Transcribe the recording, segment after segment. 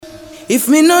If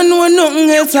me no know nothing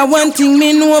else, I one thing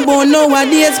me know about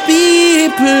nowadays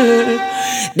people.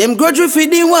 Them grudge for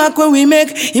the walk where we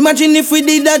make. Imagine if we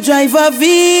did that drive a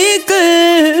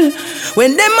vehicle.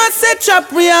 When them a set chop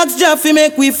reacts, Jaffe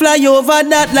make we fly over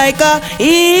that like a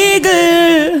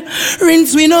eagle.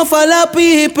 Rinse we no follow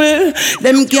people.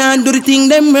 Them can't do the thing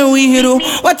them we do.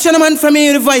 Watch a man from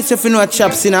here voice if you know a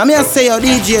chops in. I may say your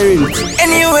DJ Rinse.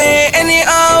 Anyway,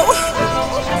 anyhow.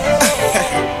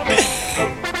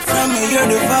 From here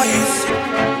the voice.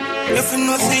 If you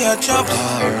know see a chops.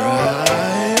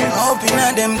 Alright. Open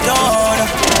at them door.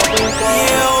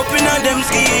 Yeah, open at them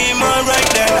scheme right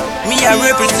there. Me I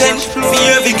represent for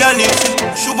every galley.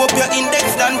 Shoot up your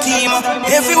index and team.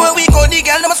 Everywhere we go, the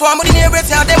girl them swarm with the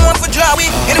neighbors. How them want for draw we.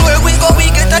 Anywhere we go,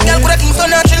 we get a girl with a king so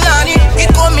naturally.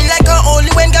 It coming like a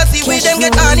holy when girls see we them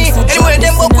get honey. Anywhere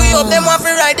them walk we up, them want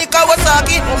to ride the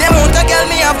Kawasaki. Them want a girl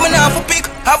me have me now for pick.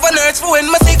 Have a nurse for when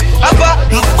my sick. Have a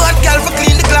bad girl for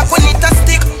clean the clock when it a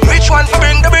stick. Rich one for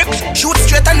bring the bricks. Shoot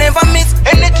straight and never miss.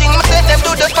 Anything I say them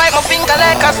do just fight my finger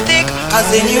like a stick. Cause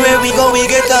anywhere we go we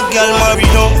get a girl married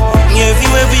now.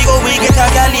 Everywhere we go we get a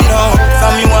girl in now.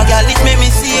 From you a girl it make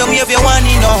me see you if you want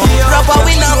it now. Rapper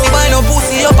we now fi buy no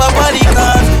pussy up a body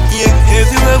card. Yeah,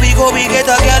 everywhere we go we get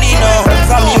a girl in now.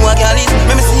 From you a girl it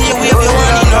make me see you if you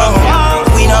want it now.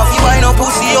 We now fi buy no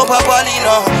pussy up a body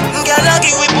now. Girl I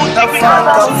give we put up in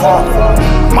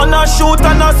man a shoot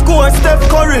and a score, Steph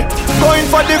Curry. Going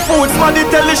for the food, man,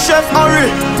 tell the chef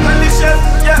hurry. Tell the chef,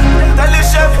 yeah, tell the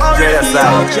chef hurry.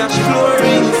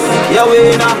 Yeah,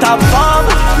 we in a top farm.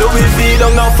 Louis V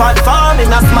don't no fat farm.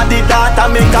 In a smarty data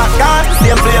make a gun.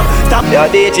 Same flame, top. Yeah,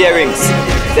 DJ Rings.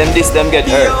 Them get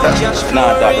hurt.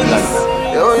 Nah, that is not.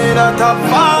 Yo, in a top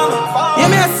farm. Yeah,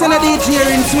 me a send a DJ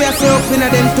Rings. We a say up in a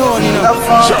them town, you know.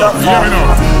 Shut up, hear me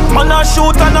now. Man a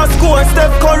shoot and a score,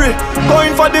 Steph Curry.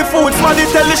 Going for the food, man,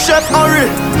 tell the chef hurry.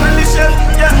 Tell the chef,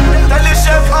 yeah, tell the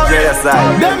chef hurry.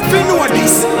 Them fi know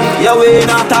this. Yeah, we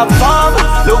in a top farm.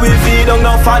 Louis V don't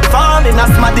no fat farm. In a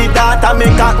smarty data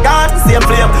make a gun. Same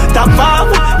flame, top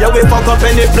farm. Yeah, we fuck up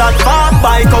any platform.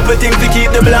 Buy couple things to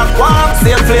keep the black warm.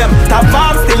 Same flame, top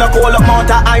farm. Still a cold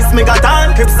amount of ice, make a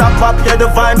tan. Crips up pop, yeah,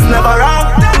 the vibes never wrong.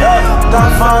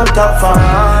 Top farm,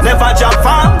 never jump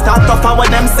farm. Top tougher when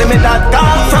them see me that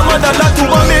car. From a dollar to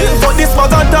a mil, but this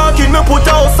bag of talking. Me put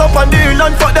a house up on the hill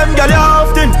and fuck them gal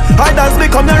often. Idols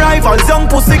become the rivals, young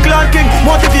pussy clanking.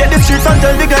 Motivate the streets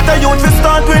until they get a youth to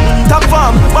start with. Top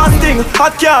farm, fast thing,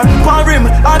 hot car, pan rim,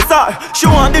 hot star. She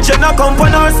want the Jenna come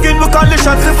on her skin. We call the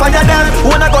shots to fire them.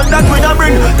 When I got that we a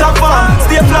bring. Top farm,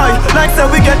 stay fly, like say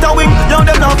we get a wing. Young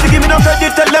them now to give me no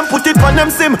credit, tell them put it on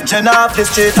them sim. Jenna off the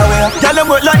straight away. Tell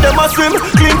them work like them a swim,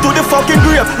 clean to the fucking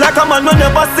grave. Like a man we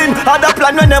never sin, had a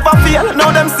plan we never fail. Now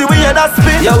them see we hear that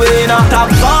spin. Yeah, we in a top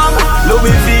farm.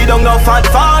 Louis V don't no fat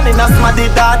farm. In a smarty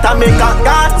data make a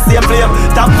gun. Same flame,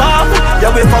 top farm.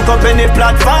 Yeah, we fuck up any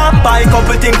platform. Buy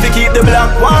couple things to keep the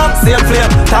black warm. Same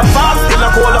flame, top farm. Still a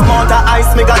cold amount of ice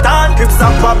make a tan. Crips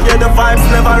and pop, yeah, the vibes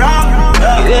never wrong.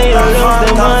 Never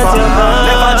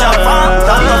jump on.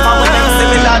 Don't know how when them see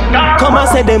me that dark. Come and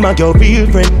say them are your real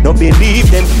friend. Don't believe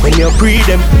them when you breathe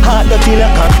them. Heart not till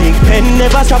like a big pen.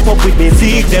 Never stop up with me,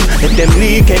 seek them. Let them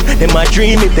leaking, them a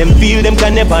dream. If them feel them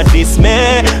can never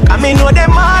dismay. Cause me know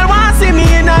them all want see me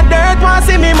in a dirt. Want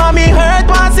see me mommy hurt.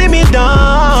 Want see me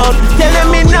down. Tell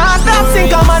them me not stop sing.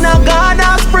 Come on a God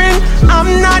of spring. I'm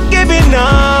not giving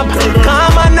up.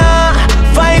 Come on a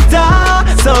fighter,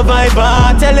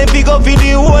 survivor. Tell them we go for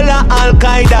the whole of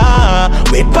Al-Qaeda.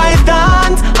 With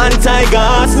pythons and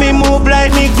tigers. Me move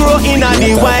like me grow in a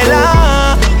the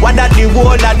wild. What that the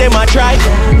whole of them a try.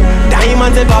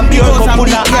 Diamonds ever pure couple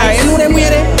of eyes. You know them way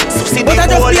there. But I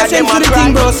just pay attention to the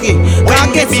thing, broski.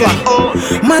 Can't get what?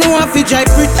 Man want fi drive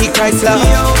pretty Chrysler.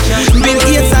 Bill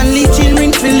Gates and Lee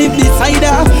Children fi live beside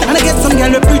her. And I get some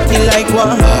girl pretty like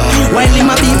one. While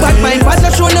him a be bad mind, but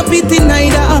not show no pity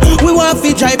neither. We want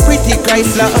fi drive pretty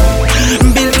Chrysler.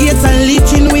 Bill Gates and Lee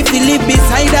Children we fi live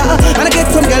beside her. And I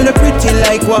get some girl pretty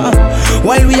like one.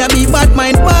 While we a be bad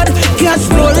mind, bad cash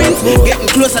flowing. Getting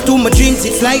closer to my dreams,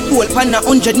 it's like gold pan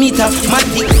 100 meter.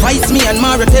 Matic Vice me and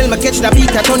Mara tell me catch the beat,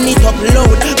 I turn it up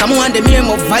loud. Come on, them hear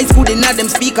my voice good in at them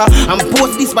speaker. And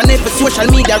post this on every social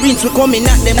media. Rinse we coming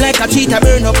at them like a cheetah.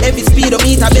 Burn up every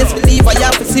speedometer. Best believe I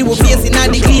have to see we facing at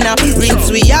the cleaner.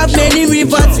 Rinse we have many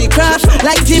rivers we crash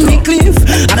like Jimmy Cliff.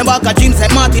 And about a dreams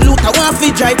like Martin Luther. Want fi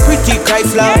drive pretty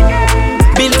Chrysler.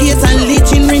 Bill Gates and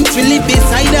Leechin Rings we live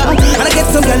beside her. And I get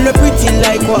some girl pretty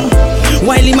like what?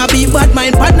 While him a be bad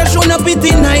mind, partner show no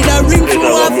pity neither. Ring to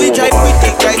off we drive pretty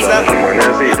Chrysler.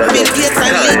 Bill Gates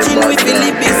and Leechin we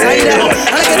live beside her.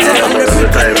 And I get some girl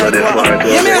pretty like what?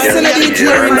 Yeah, me a send a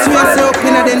DJ Rings we a say up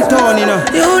in a them town, you know.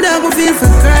 You would have feel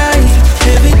for cry.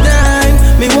 Every time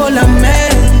me hold a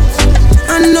mess.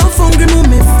 I know hungry move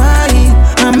me fight.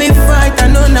 And me fight, I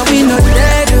know now we not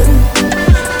dead.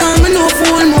 I'm no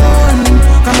fool man.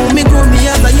 Come on me grow me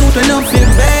as a youth and I feel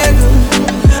beg.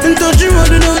 And touch the road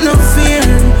without no fear.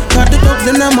 Got the dogs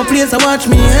in my place, I watch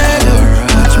me head.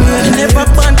 Watch me head. Never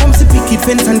pan come see picket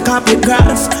fence and carpet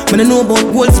grass. Man I know about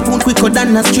gold spoon quicker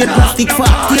than a straight plastic fat.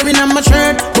 Tearing on my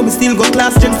shirt, but me still got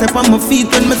class strength step on my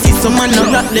feet when me see some man a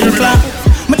rock them clap.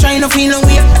 Me tryna feel no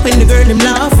way when the girl them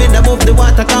laugh. Head above the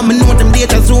water, come and know them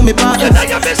data zoom me back.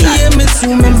 Yeah, me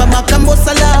soon remember back and bust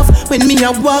a laugh. When me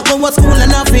a walk go to school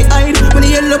and I fi hide. When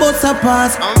the yellow bus a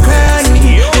pass,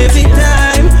 crying every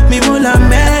time me roll a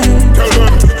man.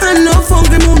 I know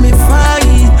hungry move me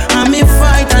fight. And me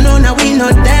fight, I know now we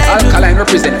not dead. Alkalne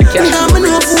represent the cash. I'm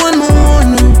enough one more.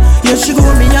 Yeah, she go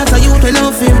me as a youth and I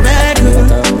feel bad.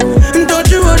 And touch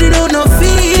the road, you don't know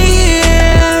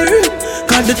fear.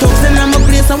 Cause the talks and I'm a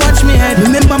place I watch me head.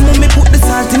 Remember mommy put the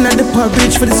salt in at the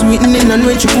porridge for the sweetening. And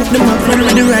when she cook the mackerel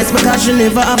with the rice because she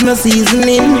never have no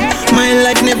seasoning. My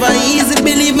life never easy,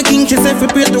 believe me king. She said for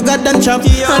pray to God and chop.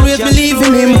 Always believe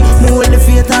in him. Hold the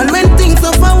faith all when things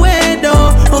off away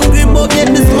though. Hungry but yet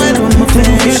the smile on my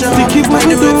face. When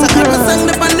the roots I can't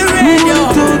sing up on the radio.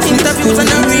 Interviews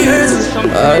and I rehearse.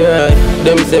 Alright,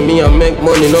 them say me I make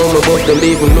money now, my boss them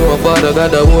even know a father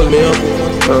God that hold me up.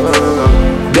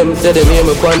 Them say them hear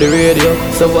me on the radio,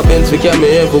 so I been to carry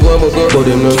me everywhere we go. But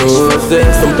them no know what I say.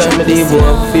 Sometimes I even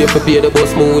have fear for pay the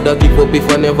bus mood. I give up if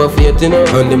I never faith, you know.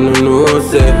 And them no know what I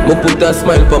say. Me put a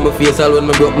smile on my face, all when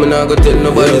me broke, me nah go tell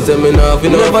nobody. Say me nah, you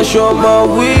know. Never show my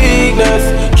weakness,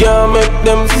 can't make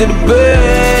them see the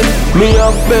bed. Me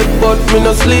have bed but me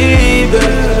no sleep.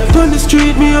 On the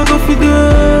street me I go for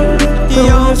dead.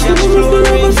 Yo, just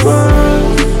smile.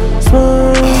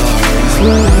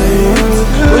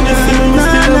 When you see me, you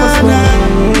still have a smile.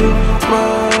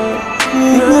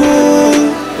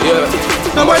 Yeah.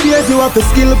 Nowadays you have to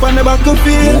skill up on the back of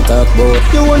field.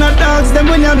 You wanna dogs them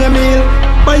when you have your meal.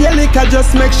 But your liquor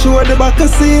just make sure the back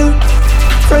is sealed.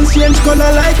 Friends change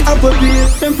color like apple peel.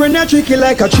 Them friend are tricky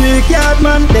like a trick yard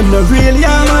man. Them no real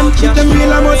yeah man. If them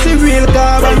real I must see real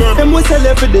carbon. Them will sell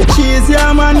it for the cheese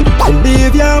yeah man.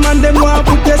 Believe yeah man. Them want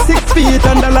put your 6 feet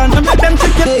on the land and make them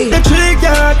trick you. The trick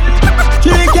yard,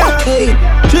 trick yard,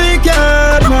 trick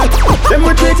yard man. Them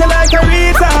will treat you like a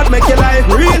retard. Make your life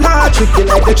real hard. Trick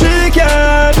you like the trick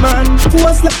yard man.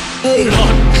 What's like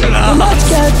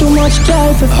too much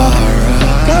girl for fuck.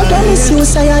 Girl don't miss you,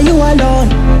 say you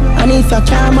alone. And if I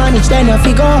can't manage, then I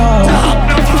figure out.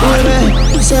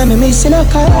 Baby, say me missing a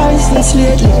car since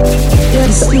lately. Yeah,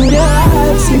 the studio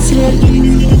since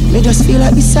lately. Me just feel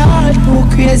like this hard, too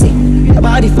crazy. Your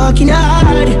body fucking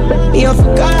hard. Me off a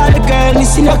call, girl,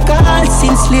 missing a call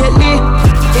since lately.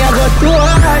 Yeah, I got too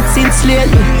hard since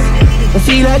lately. I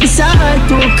feel like this hard,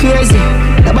 too crazy.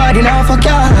 Your body now for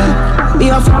car.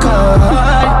 Me off a call.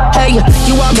 Hey,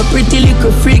 you are my pretty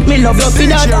little freak, me love you for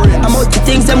that. I'm out the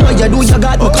things them what you do, you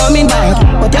got me coming back.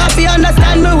 But you have to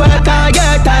understand me work all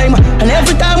your time. And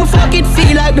every time we fuck it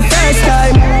feel like the first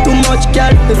time. Too much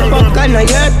girl, we fuck on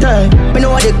your time. Me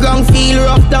know the ground feel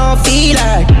rough, don't feel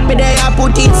like. Me there I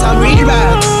put in some real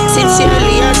rap.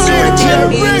 Sincerely I swear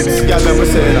to you. Girl, let me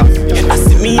say that. I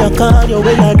see me a call you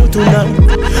when I do tonight.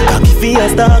 Cocky for your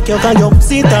stock, you can your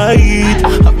pussy tight.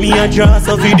 Have me a dress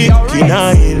of the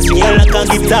kinai. You like a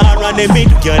guitar and they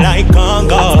make you like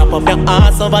conga. Slap up your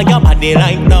ass over your body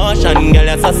like lotion. Girl,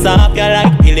 you're so soft, you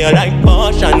like pill, you like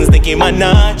potion. Sticky my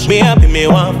notch, baby, me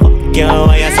want fuck you,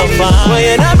 why you so far? Why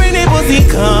you not bring the pussy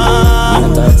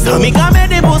come? So me come make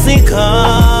the pussy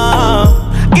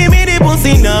come. Give me the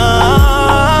pussy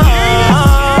now.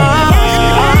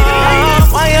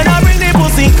 Why you not bring the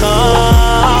pussy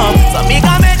come? So me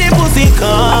come make the pussy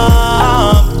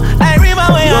come. Like river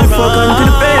where you run. Fuck until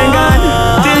the pain gone,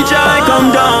 till joy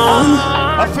come down.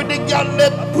 I feel the girl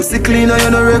lip. Pussy clean and you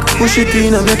no wreck. Push it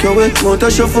in and make your way. Mount a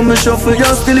shuffle, me shuffle.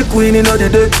 You're still the queen in the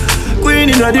deck. Queen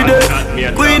in the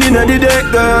deck. Queen in the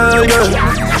deck, girl, girl.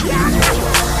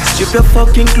 Strip your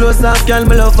fucking clothes off, girl.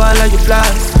 Me love all of your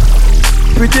flaws.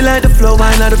 Pretty like the flow,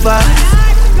 wine of the vibe.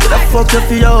 The fuck you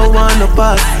feel you wanna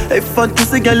pass. Hey, fun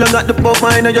pussy girl, you got the pop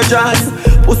mine on your jaws.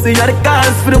 Pussy are the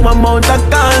cars for the one amount of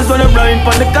cars. When I'm riding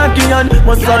from the cocky and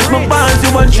massage my pants.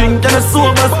 You want drink and a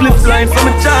sober split line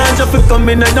from a charge. If you come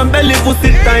in and your belly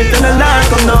pussy tight and a lark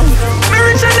come down. Me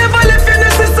rich and never left in the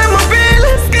system of feel.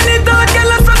 Skinny dog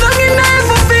girl, so long you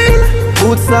never feel.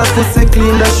 Boots off, pussy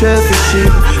clean, that shell for shit.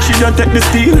 She don't take the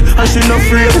steel and she not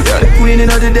free. You're the queen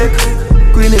in the deck.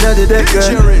 Queen in the deck, girl.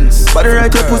 Body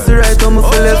right, your pussy right, on my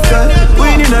full left, girl.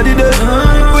 Queen in the deck.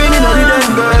 Queen in the deck,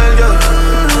 girl.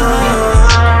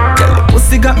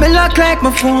 pussy got me locked like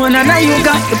my phone, and now you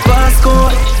got the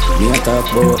passcode. Me a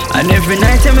talk about. And every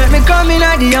night you make me come in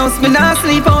at the house, me not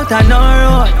sleep out on no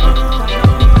road.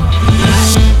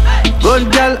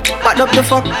 Good girl, back up the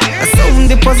fuck. Assume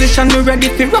the position, me ready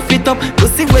fi rough it up.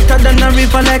 Pussy wetter than a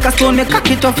river like a stone, me cock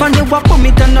it up. And you walk on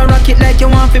me turn a rocket like you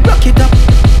want fi block it up.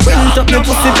 Bring up me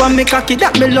pussy for me cocky,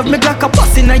 that me love me Glock a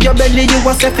puss inna your belly, you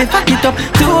a selfie pack it up.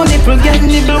 Two nipple get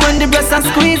nibble when the breast and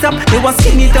squeeze up. You a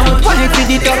skin it out, why you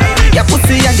feed it up? Your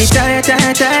pussy a the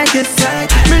tightest.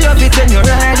 Me love it when you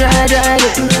ride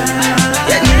it.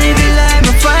 You need it like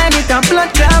me find it, and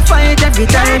blood clot fight every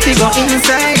time you go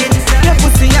inside it. Your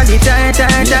pussy a the tightest.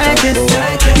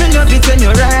 Me love it when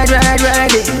you ride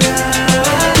it.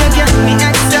 You get me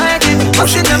excited,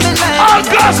 pussy to me like I'm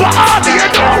glad for all you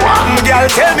know. Girl,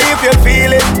 tell me if you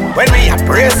feel it when me a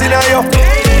praising on you.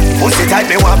 Pussy tight,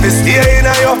 me want to stay in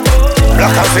on you.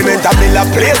 Block and cement and me a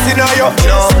place in on you.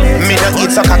 No, me no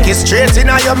eat so cocky straight in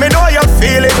on you. Me know you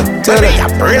feel it when me a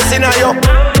praising on you.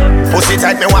 Pussy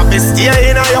tight, me want to stay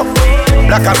in on you.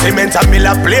 Block and cement and me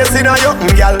a place in on you.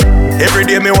 Girl, every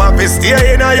day me want to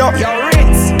stay in on you.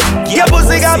 Your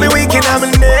pussy got me weak in my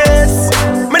knees.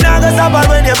 Me nah go stop her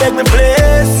when you beg me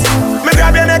please. Me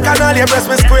grab your neck and all your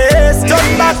breasts me squeeze. Turn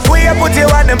back way you put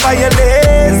your hand in by your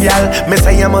knees. Girl, me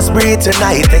say you must breathe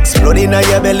tonight. Exploding on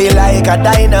your belly like a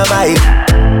dynamite.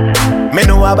 Me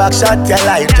know a back shot your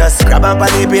life. Just grab up on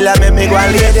the pillar, me go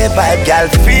and lay the vibe. Girl,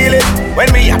 feel it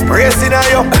when me a praising on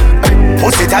you.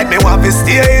 Pussy tight, me want to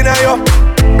stay in on you.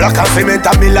 Block and cement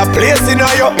and me a place in on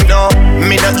you. No,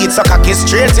 me no eat so cocky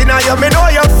straight in on you. Me know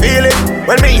you feel it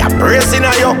when me a praising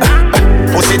on you.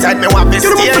 Pussy tight, me want to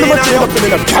stay in on you.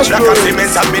 Block and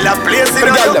cement and me a place in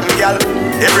on you. Girl,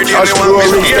 every day me want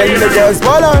to stay in on you.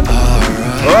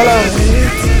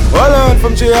 Hold on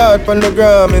from Jihad on the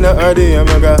gram in a RDM,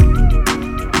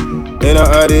 in a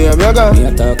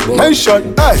RDM, hey shot,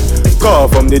 hey. Call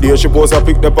from the day she post a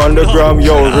pick up on the gram.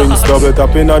 Yo, rings double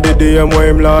tap in the DM where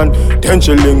him land. Then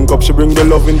she link up, she bring the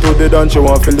love into the dance. She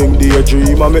want to link the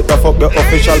dream. I make the fuck the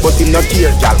official, but him not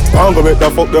care, gal. I'm gonna make the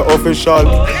fuck the official.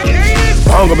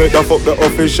 I'm gonna make the fuck the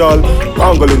official.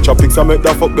 Pangolin chopics, I make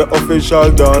the fuck the official.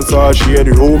 Dancer, share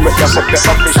the room, make the fuck the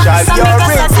official. Yo,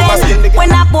 rings, when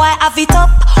a boy have it up,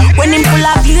 when him full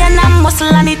of lean and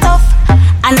muscle and it tough.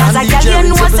 And as a girl you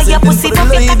know say your pussy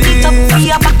tough, you cock it up for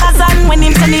your backers and when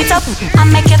him turn it up, I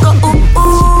make you go ooh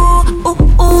ooh ooh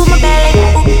ooh my belly,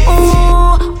 ooh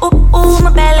ooh ooh ooh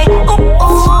my belly, ooh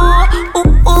ooh ooh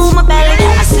ooh my belly.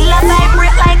 I still a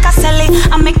vibrate like a celly,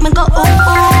 I make me go ooh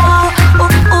ooh ooh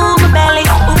ooh my belly,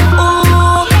 ooh ooh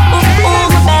ooh ooh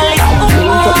my belly, ooh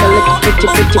ooh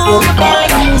ooh my belly.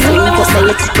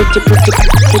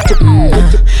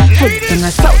 Head on a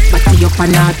south, body up a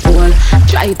north pole.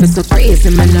 Drive is so crazy,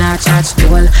 me not charge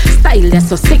toll. Style is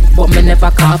so sick, but me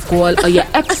never cough cold. Oh your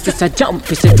ex is a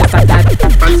jump, it's just a that.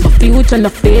 My future no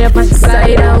favorite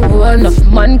side, I whole enough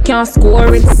man can't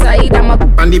score inside. I'm a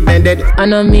on the bended, I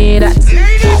know me that.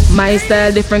 My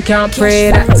style different, can't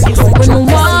pray that. When you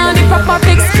want the proper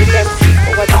fix,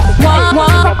 want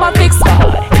proper fix.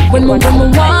 When we want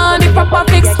the proper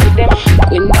fix,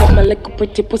 when come like a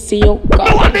pretty pussy, yo God.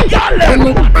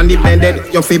 On the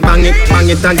bended, you feel bang it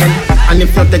again. And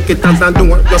if you take it as a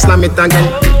door, you slam it again.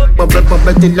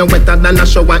 Bubble till you wetter than a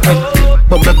shower head.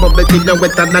 Bubble till you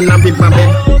wetter than a river bed.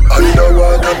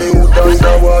 Underwater, me hood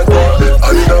underwater.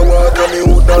 Underwater, me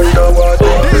hood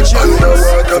underwater.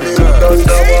 Underwater, me hood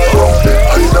underwater.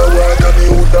 Underwater, me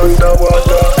hood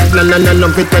underwater. No,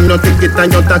 love it when you take it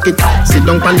and you take it. Sit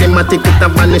down on the matic, it a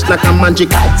vanish like a magic.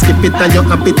 Skip it and you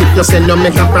happy if you sell, you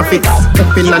make a profit.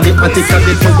 Up in the attic, at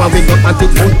the tower we go at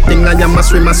it. Thing I am a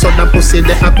swimmer, so that pussy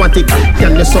the aquatic.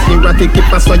 Can you suck erratic,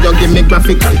 keep us so you give me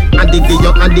graphic. Addict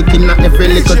you addict in every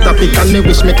little topic. And me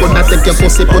wish me coulda take your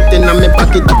pussy, put in a me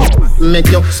pocket. Make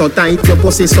you so tight, your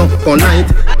pussy so polite.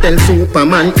 Tell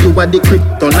Superman you are the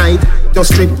kryptonite.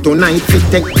 Just strip tonight, fit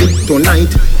take it tonight.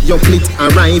 Your fleet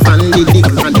arrive and the dick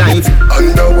and dive.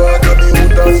 Underwater, me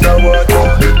hood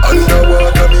underwater.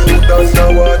 Underwater, me hood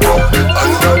underwater.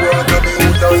 Underwater, me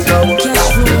hood underwater.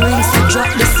 Cash flow rings to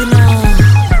drop this in now.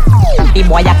 The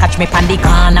boy a catch me pan the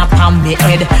corner pan me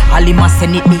head. All him a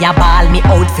send it me a ball me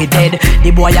out for dead.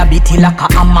 The boy a beat it like a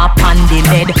hammer pan the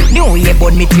lead. The way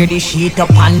but me tear the sheet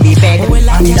up on the bed.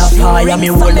 Under fire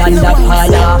me hold under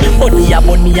fire. Body a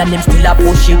burn me and them still a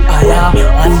push it higher.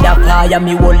 Under fire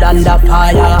me hold under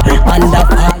fire. Under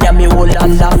fire me hold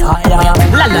under fire.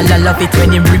 La la la love it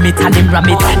when him rim it and him ram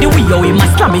it. The way how him a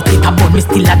slam it a burn me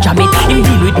still a jam it. Him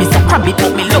deal with me so crab it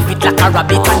but me love it like a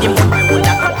rabbit. And him burn me hold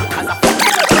a crab it.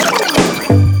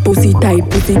 Pussy tight,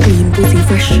 pussy clean, pussy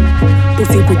fresh.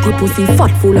 Pussy pretty, pussy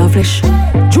fat, full of flesh.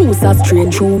 Juice a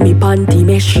strain through me panty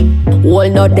mesh. Wall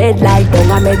not dead like don't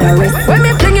I make the rest. When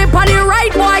me fling it on the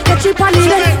right, boy catch it on the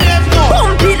left.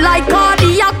 Pump it like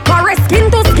cardiac arrest. Skin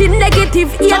to skin,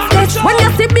 negative 8 test. When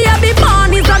you see baby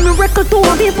born is a miracle to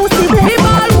me pussy. Me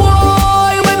ball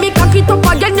boy, when me cock it up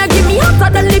again, you give me hotter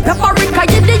than the paprika.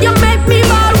 You make me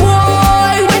ball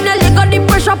boy. When you leg on the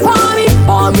pressure, palm me,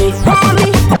 palm me, palm me,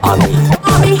 palm me,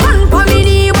 palm me, hand palm me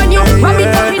knee when you ram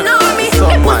it up in on me.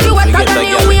 Me pussy wetter than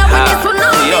the wave when you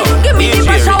tsunami. Give me the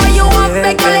pressure when you want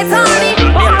beg you let on me.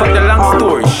 Cut the long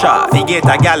story short. They get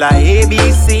a gal a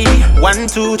ABC 1,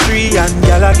 2, 3 and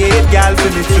gal a get gal for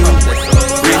me too.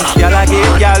 Prince gal a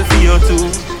get gal for you too.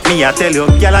 Me I tell you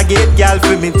gal a get gal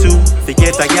for me too. They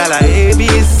get a gal a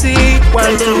ABC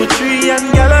 1, 2, 3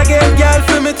 and gal a get gal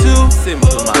for me too. Simple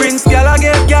man. Prince gal a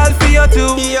get gal for you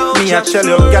too. Me I tell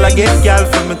you gal a get gal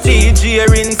for me too. TJ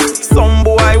Rinse. Some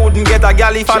boy wouldn't get a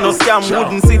gal if I no scam.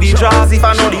 Wouldn't see the jaws if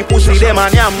I know the pussy them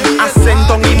and yam. I send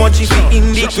on emoji for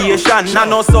indication. I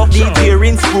know so DJ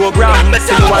Rinse program.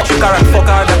 Say you watch you current fuck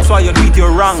her, that's why you do it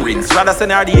you're wrong. Rinse. Rather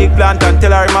send her the eggplant and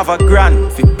tell her him have a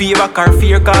grand. If you pay back her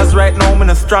fear cause right now me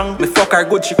no strong. Me fuck her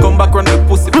good, she come back run the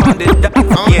pussy from the dark.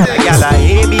 Yeah, the gal a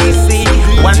ABC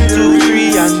 1, 2,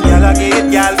 3 and gal a get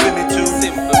gal for me too.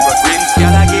 Simple but Rinse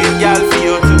gal a get gal for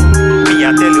you too. Me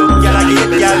I tell you gal a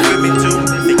get gal for me too.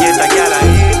 Me get a gal a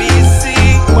ABC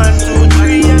 1, 2,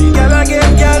 3 and gal a get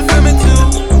gal for me too.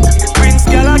 Prince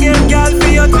gal a get gal for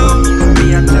you too.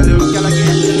 Me I tell you gal a get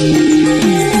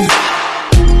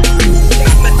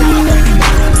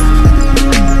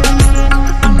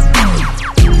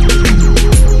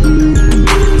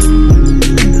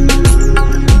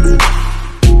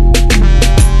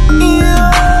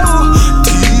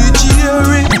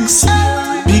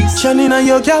Inna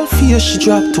your girl face, she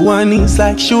dropped to her knees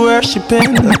like she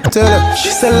worshiping. Tell her, she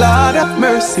said, Lord have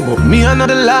mercy, but me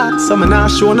another Lord, so me not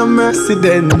show no mercy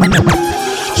then.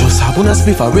 Just have one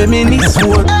spliff a reminisce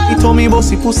one. He told me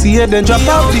bossy pussy head, then drop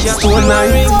out this stone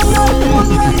night.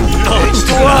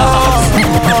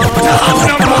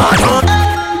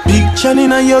 Big Chan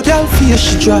inna your girl face,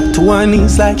 she dropped to her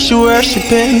knees like she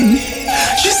worshiping.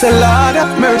 She said, Lord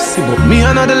have mercy, but me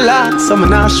another Lord, so me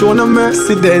not show no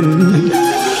mercy then.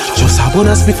 Just a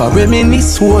bonus before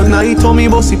reminisce one night. Told me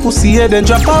bossy pussy head and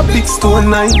drop a big stone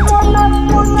night. Yo,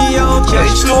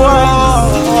 catch the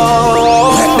wall.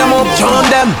 Let them up, join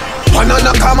them. One on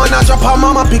a come on a drop a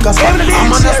mama pick a spot. A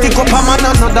man a stick up a man,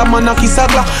 another man a kiss a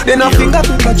glock. Then a finger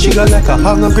pick a trigger like a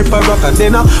hang a grip a rock. And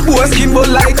then a boy skin but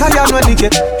like a yarn when they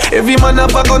get. Every man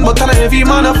have a gun but every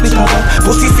man a flick a gun.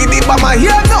 Pussy see the bomber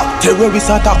here now.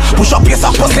 Terrorist attack. Push up face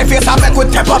up, pussy face up, make we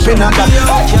tap up in a gun.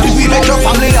 We make your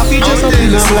family happy just up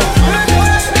in a slap.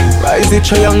 Rise the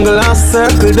triangle and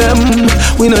circle them.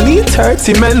 We no need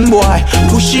 30 men, boy.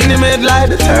 Pushing him head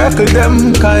like the turtle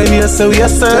them. Cause here so we a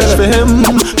search for him.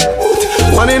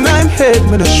 One in 9 head,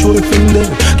 me no sure from them.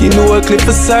 Give no a clip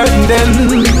for certain then.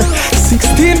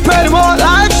 16 pretty more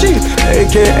like shit.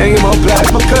 AKA him up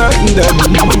like my curtain them.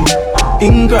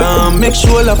 Ingram, make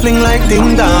sure I fling like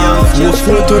ding dong. Most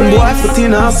floating boy put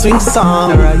in a swing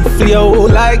song. Rifle you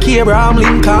like Abraham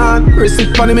Lincoln. Receipt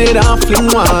for the made and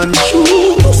fling one.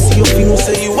 See your thing,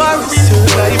 say you are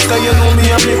receipt. Life that you know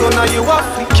me and me gonna you are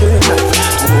flicking.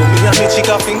 You know me and me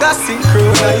chica finger synchro.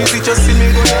 Now you see just see me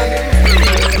go yeah.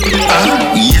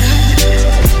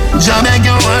 Jah beg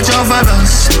you watch over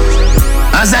us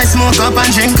as I smoke up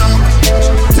and drink up.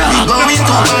 We going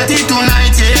to party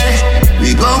tonight, yeah.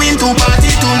 We going to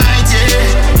party tonight,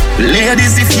 yeah.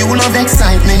 Ladies, if you love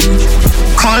excitement,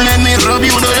 come let me rub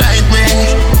you the right way.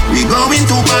 We going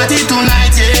to party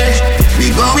tonight, yeah. We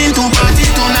going to party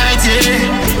tonight,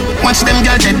 yeah. Watch them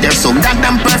girls, they're so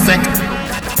goddamn perfect.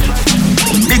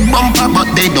 Big bumper, but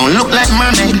they don't look like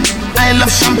mermaid. I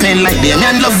love champagne like them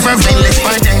and love vervain. Let's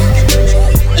party.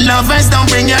 Lovers don't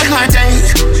bring your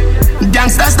heartache.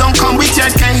 Gangsters don't come with your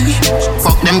cane.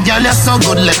 Fuck them girls, you're so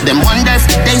good. Let them wonder if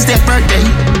today's their birthday.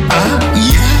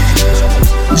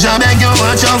 Yeah. Jah beg you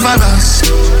watch over us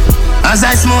as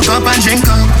I smoke up and drink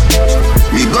up.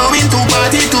 We going to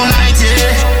party tonight,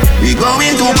 yeah. We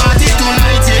going to party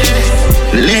tonight,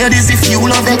 yeah. Ladies, if you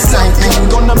love excitement,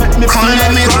 come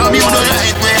let me rub you the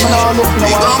right way. We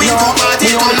going to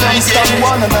party tonight, yeah.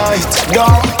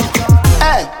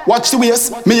 Hey, watch the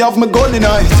waist, me have my gun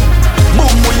tonight. Boom,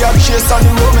 we have chase on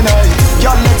the room tonight.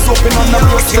 Your legs open on the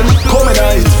breast and come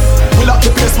tonight. We lock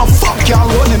the place, my fuck can't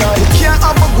run tonight. Can't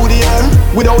have a good year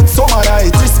without summer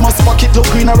night. Christmas pocket look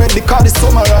green and red because it's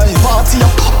summer right. Party a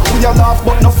pop, we a laugh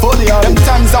but no funny. Them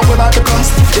times I will at the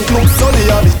guns, it looks sunny.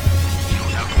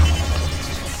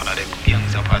 One of them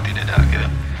gangs a party the dog, yeah.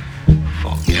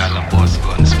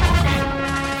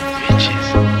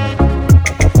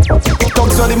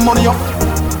 money up.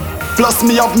 Plus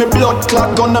me have me blood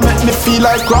clot gonna make me feel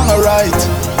like wrong or right.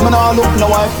 Man all look no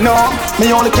wife, no.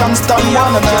 Me only can stand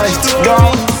one a night.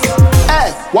 Gone.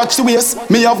 Hey, watch the waist.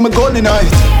 Me have me gun in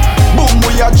night. Boom,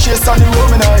 we a chase on the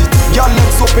road night. Girl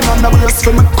legs open on the waist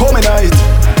for me coming night.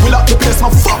 We lock the place, no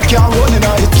fuck can't run in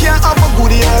night. Can't have a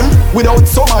good year without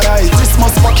summer night.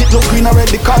 Christmas pocket look green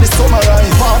already cause it's summer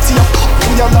right. Party a pop,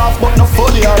 we a laugh but no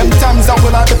funny. Them times I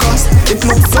will like the cost, it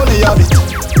looks sunny a bit.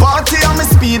 Party on me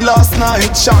speed last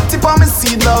night. Shot tip on me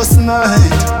seed last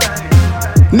night.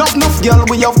 Not enough girl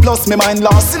we have plus me mind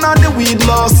lost in on the weed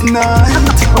last night.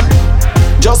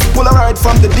 Just pull a ride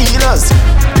from the dealers.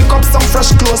 Pick up some fresh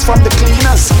clothes from the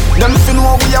cleaners. Then if you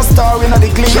know we are star in the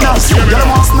cleaners. Y'all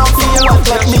must not feel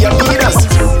like me a leaders.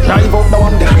 Drive out the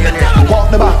one day, walk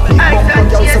the back. Bump on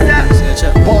y'all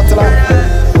some water like.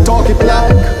 Talk it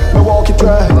like, me walk it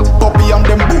right. Puppy and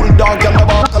them bulldog and me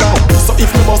walk like. So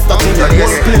if me bust that thing,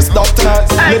 whole place dark tonight.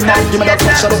 Live now, give me that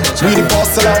touch shadow. We the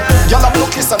boss tonight. Y'all have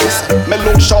look listen this. Me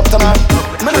look sharp tonight.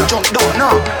 Me no jump down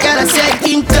now. Girl I said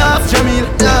think tough. Jamil,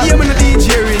 yeah me no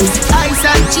DJ rings. Ice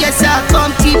and chaser, come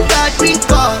keep that drink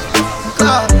up.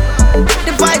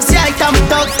 The vibes right, I'm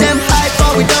thugs, them hype,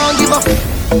 but we don't give up.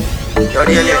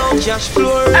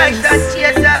 Ice and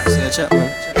chaser.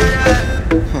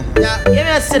 Yeah, me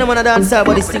a cinnamon a dancer,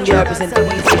 but this thing you represent.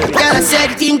 Girl I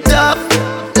said think tough.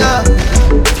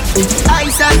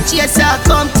 Ice and chaser,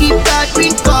 come keep that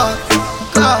drink up.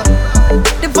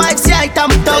 The vibes right,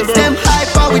 I'm thugs, them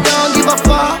hype, but we don't give a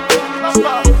fuck.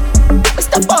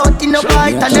 Step out in the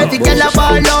white and every girl a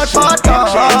ball out for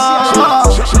talk.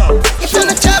 If you're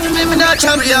not trouble me, me not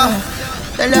trouble you.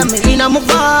 Tell them me in my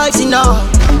voice, you know.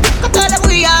 I tell them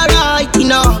we alright, you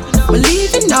know. We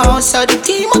leaving now, so the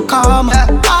team will come.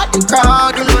 Part the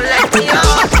crowd, you know, let me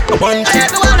out. And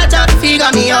everyone a try to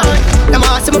figure me out. Them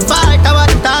all see me fight, I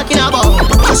what I'm talking about.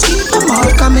 Just keep them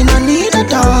all coming, I need a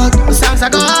dog. The songs I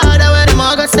go harder when them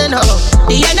all go send out.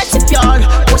 The energy pure,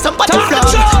 put some body flow.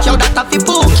 Yo, that a fi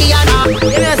bookie and all.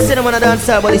 Yeah, me a cinnamon a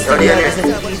dancer, but this thing you represent.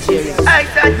 I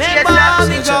said, remember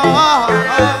me go.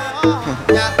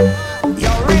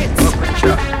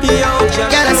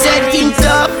 Girl, I said think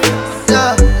tough.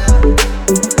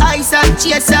 Ice and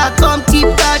chaser, come keep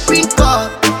that drink up.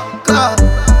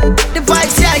 The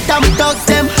vibes right, I'm thugs,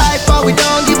 them hype, but we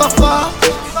don't give a fuck.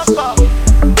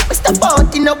 We step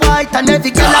out in the white and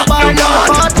every girl a ball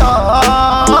out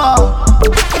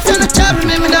for. If you're not trouble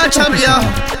me, me not trouble you.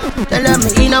 Tell them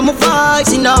me in my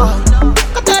voice, you know.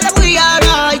 I tell them we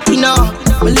alright, you know.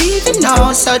 We leaving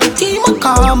now, so the team will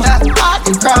come. Part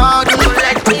the crowd, you know,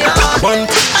 let me out. And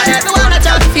everyone a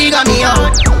try to figure me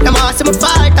out. Them all see me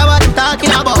fight, I what I'm talking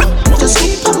about. Just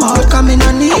keep them all coming, I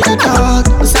need a dog.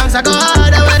 The songs I go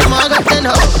harder when them all got ten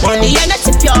up. The energy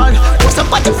pure, put some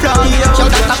body flow. Show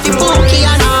that off the bookie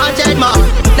and 100 more.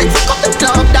 Let's fuck up the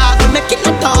club, dog, we making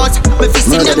the toes. We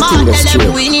fisting them all, tell them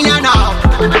we winning and all.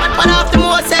 One of the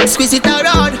most exquisite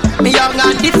around. Me young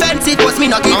and defensive, was me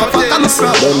not give a fuck, I'm a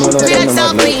fraud. Dreads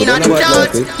are clean on the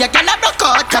clouds. You cannot broke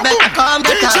out, I better come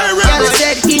get out. Girl, I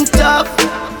said king tough.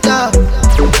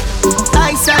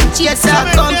 Ice and chaser,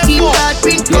 come keep that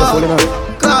drink up.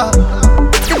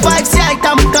 The vibes right,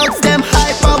 I'm thugs, them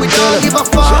hype, but we don't give a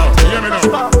fuck.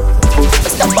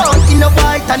 Step out in the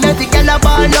white and every girl a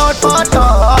ball out for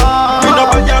talk.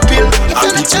 If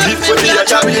you're not trouble, me not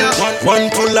trouble you. One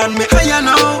pull on me higher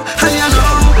now, higher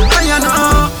now, higher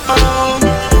now.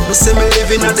 Me say me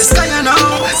living at the sky now,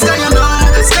 sky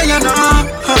now, sky now.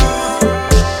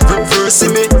 Reverse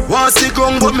me, want to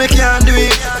come but me can't do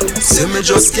it. Say me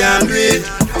just can't do it.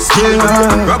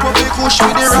 Wrap up the kush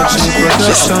with the rock shit.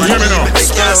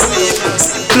 Can't sleep.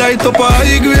 Light up a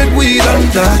high grade weed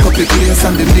and dark up the place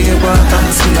and the neighbor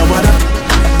and see no water.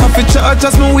 I fi charge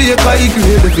as me wake high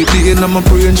grade every day and my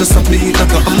brain just a beat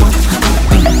like a hammer.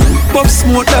 Puff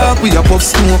smoke dog, we a puff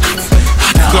smoke.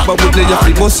 Grab a wood lay a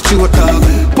fi bust through dog.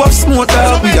 Puff smoke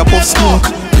dog, we a puff smoke.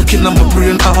 Looking at my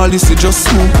brain, all you see just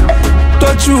smoke.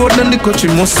 Touch road and the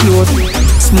country must load.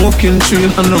 Smoking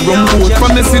train and a rum boat.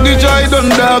 When they see the joy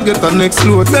done dog, get the next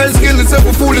load. Nice skill is if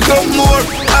we pull it up more.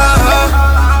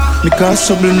 Me cause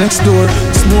trouble next door.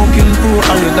 Smoking pro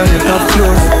higher than the top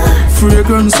floor.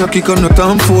 Fragrance I kick on the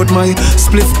Tom Ford. My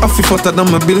spliff off the fatter than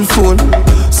my billfold.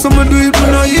 Some do it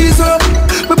when I ease up.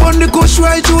 Me burn the kush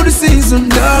right through the season,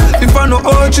 dog. If I know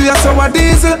OG, I saw a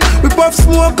diesel. We puff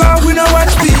smoke out, we don't watch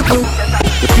people.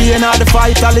 The pain of the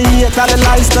fight, all the hate, all the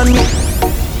lies done me.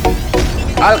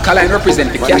 Alkalne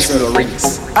represent the cash flow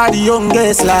rings. Are the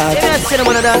youngest lad. Yeah, me a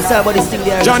cinnamon a dancer, but this thing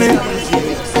there. Johnny,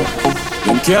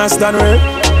 them can't stand real.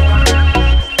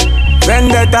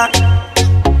 Vendetta,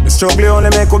 the struggle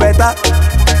only make you better.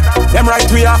 Them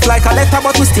write we off like a letter,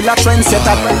 but we still a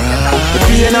trendsetter. The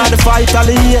pain of the fight, all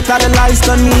the hate, all the lies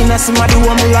done mean that somebody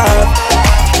want me love.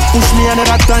 Push me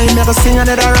another time, never sing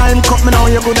another rhyme. Cut me now,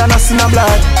 you good and I see no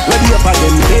blood. Ready up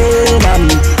again, pain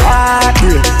and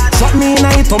heartbreak. Shot me in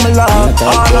it on my love.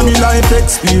 All of me life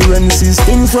experiences,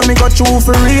 things when me got through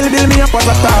for real, build me up as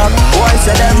a top. Boy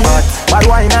say them but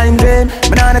why I'm vain?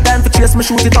 Me nah have time for chase, me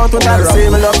shoot it out when I say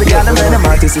me love the girl and when them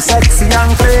artists is sexy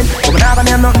and clean. But me nah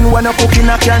gonna name nothing when I cook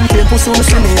in a canteen. Pussy me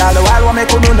see me all the while, what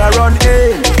make you do the run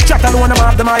in. Chat alone, I'm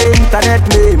after my internet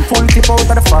name. Full tip out of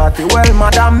the 40, well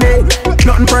madam me.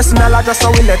 Nothing personal, I just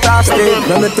how we let her stay.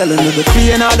 Let me telling you the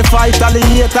pain of the fight, all the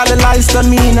hate, all the lies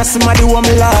done mean that somebody want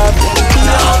me love.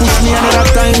 Push me another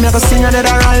time, never sing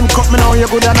another rhyme. Cut me now, you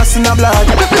good and I see no blood.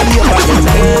 Ready up again,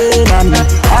 pain and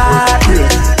heartbreak.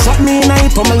 Shot me in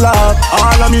it on my love.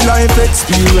 All of me life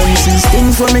experiences,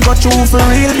 things when me got through for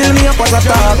real, build me up as a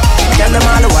top. Tell them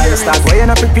all the while start, why you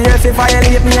not prepare if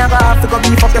violate me, I have to go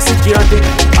beef up your security.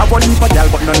 I want you for y'all,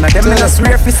 but none of them me no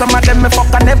swear for some of them me fuck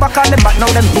and never call them back,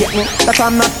 now them hate me. That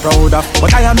I'm not proud of,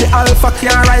 but I am the alpha,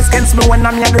 can't rise against me when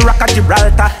I'm near the rock of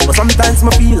Gibraltar. But sometimes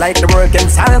me feel like the world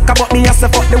against Alka, but me has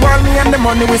to fuck the world, me and the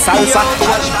money with salsa.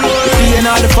 The pain,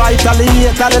 all the fight, all the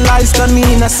hate, all the lies done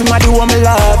mean that somebody want me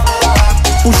love.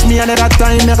 Push me another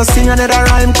time, never sing another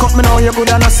rhyme. Cut me now, you good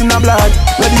and I see no blood.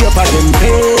 Ready up again,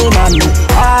 pain and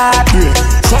heartbreak.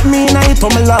 Shot me in it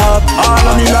on my love. All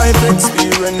of me life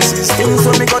experiences, things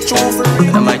when me got through for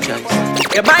real. My chance.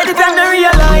 Yeah, by the time I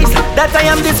realize that I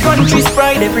am this country's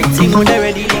pride, everything would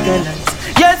already legalize.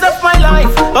 Years of my life,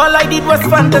 all I did was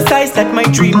fantasize that my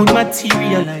dream would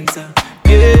materialize.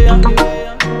 Yeah.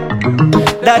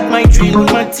 That my dream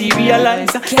would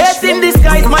materialize. Yes, in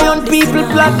disguise, my own people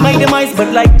plot my demise,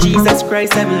 but like Jesus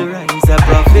Christ, I will rise a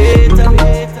prophet.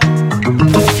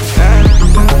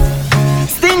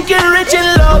 Stinking rich in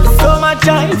love, so much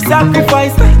I've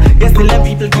sacrificed. Yes, still them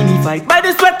people give me fight. By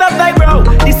the sweat of thy brow,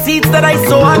 the seeds that I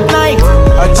sow at night.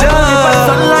 I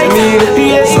sunlight.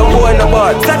 Yeah. Some boy in the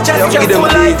bar. Such a stressful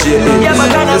life. Yeah,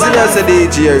 but I never. That's a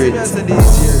DJ.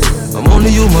 I'm only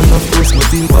human, of course, my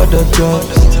feel bad at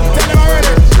jobs.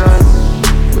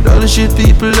 With all the shit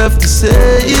people have to say,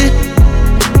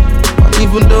 and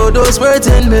even though those words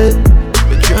ain't me,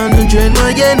 they're trying to drain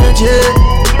my energy.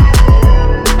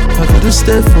 I gotta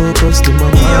stay focused in my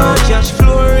mind,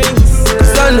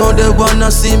 cause I know they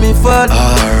wanna see me fall.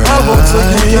 I won't so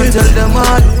you can tell them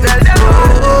all.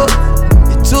 Oh,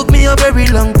 it took me a very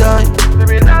long time.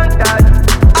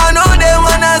 I know they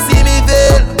wanna see me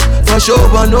fail. For sure,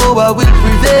 I know I will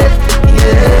prevail.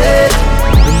 Yeah,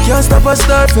 them can't stop a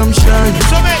star from shining.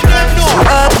 So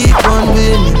I keep on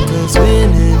winning, cause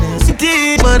winning is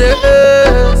deep. Mother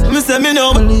Earth, me say me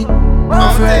no only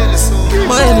my friends,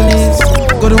 my enemies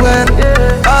go to win.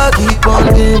 I keep on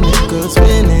winning, cause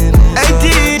winning is hey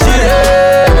DJ,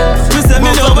 me say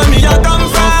me know where me a come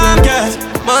from, yeah.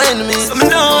 My enemies, so me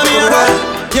know where me a go.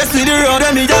 Yes, see the road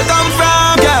where me a come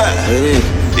from,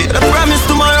 yeah. I promise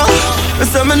tomorrow.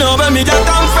 So me know where me just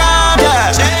come from,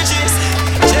 yeah. Changes,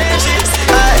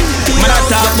 aye. Man I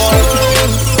talk about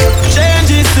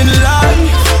changes in life.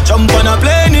 Jump on a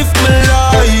plane if me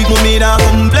like. Me nah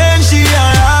complain, she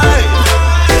alright.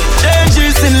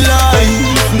 Changes in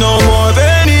life, no more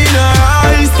pain in her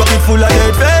eyes. Pocket full of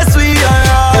dead face, we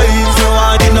arise. No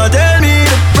one did not tell me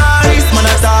the price. Man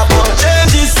I talk about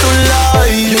changes to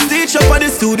life. You teach up at the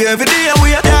studio every day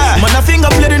we are. Man I finger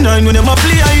play the 9 when them a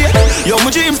play here. Yo, my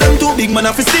dreams them too big, man,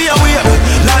 I fi stay away.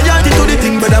 Loyalty to the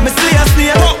thing, but I'm a slay a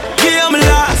snake. Game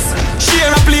last, share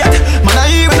a plate. Man, I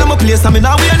even in my place, I'm in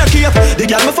a way and a cape. The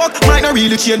girl me fuck might not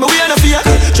really change, but we ain't a fake.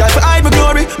 Try to hide my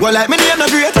glory, go like me name no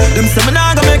great. Them say me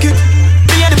nah gonna make it,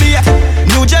 be the bait.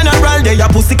 New general, they a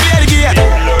pussy clear the gate.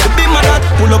 The big man that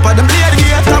pull up at them play the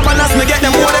gate. Top and us, me get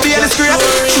them wanna be in the street.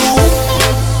 True,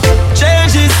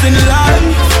 changes in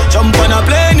life. Jump on a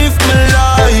plane if me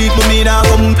like, but me nah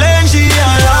complain, she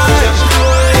alive.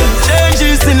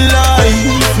 Changes in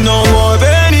life, no more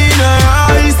pain in her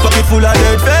eyes. Pocket full of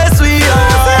dead face, we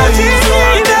eyes. No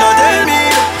one cannot tell me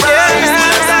the price.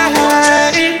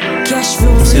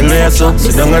 See me so,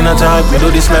 sit down and talk. Me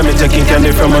do this like me taking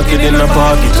candy from a kid in a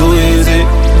party. Too easy,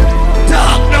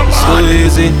 so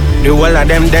easy. The whole of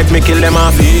them dead, me kill them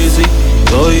off easy.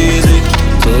 So easy,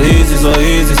 so easy, so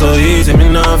easy, so easy. Me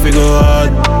nah figure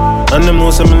hard, and them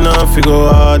know say me nah figure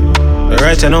hard.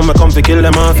 Right, I know me come fi kill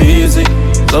them off easy.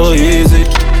 So easy,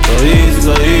 so easy,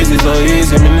 so easy, so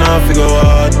easy. Me nah figure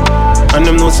hard, and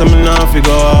them know say me nah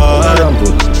figure hard.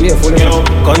 You know,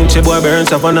 country boy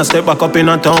burns up and I step back up in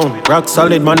a town. Rock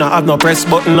solid man, I have no press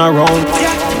button around.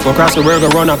 Go across the river,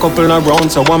 run a couple of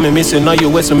rounds. So one me missing, now you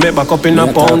West, me back up in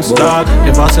a pounds, dog.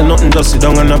 If I say nothing, just sit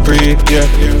down and I pray, yeah.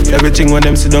 Everything when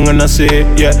them sit down and I say,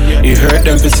 yeah. It hurt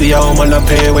them to see how man I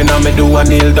pay. When I me do I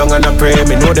kneel down and I pray.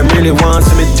 Me know them really want,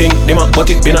 so me think them a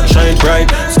bucket be not shine bright.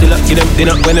 Still I give them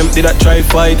dinner when them did I try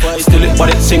fight. Still it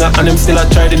but it singer and them still I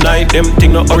try deny. Them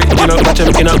thing not original, catch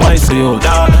them in a mice, so yo,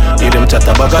 dog. Hear them chat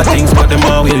about things, but them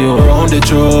all will yo. Round the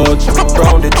truth,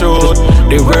 round the truth.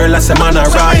 The world as a man a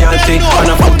royalty. And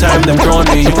a full time them grown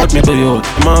the youth me to you.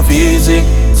 Man for easy,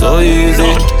 so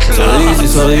easy, so easy,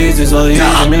 so easy, so easy.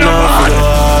 Me not figure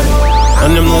hard,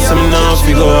 and them know some not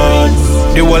figure hard.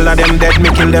 The whole of them dead, me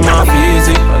kill them off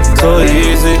easy, so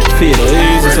easy, feel so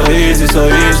easy, so easy, so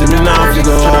easy. Me not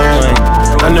figure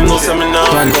hard, and them know some not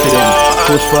figure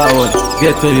hard. Push forward,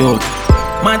 get to you.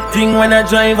 Mad thing when I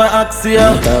drive a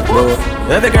Axia.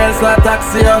 Every girl slap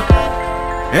taxi.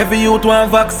 Every youth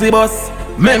want vaxi bus.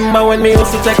 Remember when me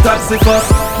used to take taxi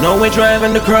first. Now we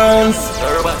driving the crowns.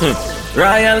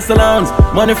 Royal salons,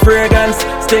 money fragrance,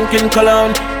 stinking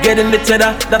cologne. Getting the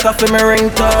cheddar, that off in my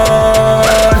ringtone.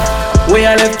 We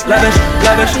a live lavish,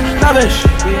 lavish, lavish.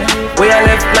 We a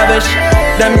live lavish.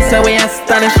 Them say we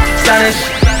astonish, astonish.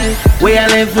 We a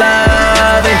live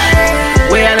lavish.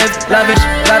 We a live lavish,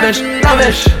 lavish,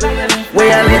 lavish. We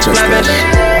a live lavish.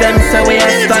 Them say we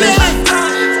astonish.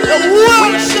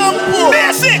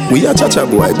 We a cha-cha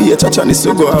boy, be a cha-cha ni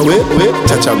so go away.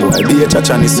 Cha-cha boy, be a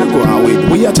cha-cha ni so go away.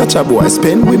 We a cha-cha boy,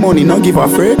 spend we money, not give a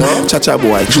freight. Cha-cha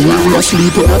boy, jewelry a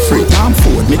sleep in a freight. I'm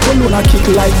Ford, me cologne a kick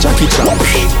like Jackie Chan.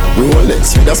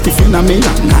 Rolex with a skiff in a Milan,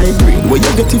 high grade. Where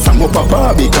you get it from up a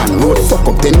Barbican. Road fuck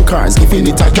up 10 cars, giving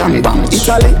it a gang bang.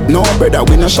 Italy, no brother,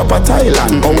 we no shop at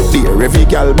Thailand. Out there, every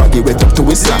gal baggy wet up to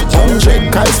his slang.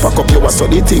 100 cars, fuck up, you a so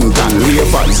the thing can.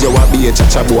 Vybz, you a be a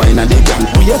cha-cha boy in a the gang.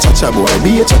 We a cha-cha boy,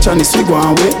 be a cha-cha ni so go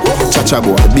away. Cha-cha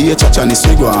boy, be a cha-cha ni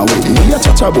so go away. Be a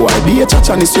cha-cha boy, be a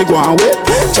cha-cha ni so go away.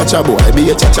 Cha-cha boy,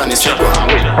 be a cha-cha ni so go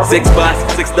away. 6 bars,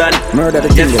 6 done. Murder the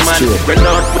king, yes, man. Run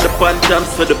out with the phantoms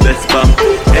for the best bang.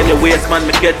 Anyways, man,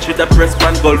 me get you the press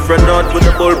man. Girlfriend out with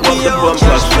the bull pump, the pump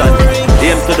shot.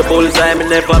 Aim to the bullseye, me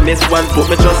never miss one.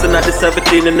 Put me trust in at the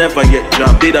 17 and never get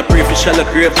jumped. Did a pre-fish shallow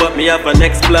grave, but me have a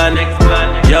next plan.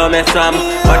 Yo, me Sam,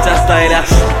 what a style.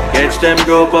 Catch them,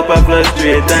 rope up and flush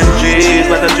straight and trees.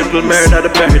 What a triple murder, the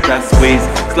bird and squeeze.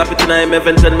 Slap it in I'm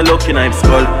event and me looking I'm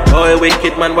skull. Oh, a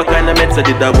wicked man, what kind of meds I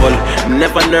did I wall?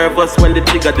 Never nervous when the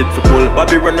trigger did for pull.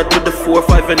 Bobby run up to the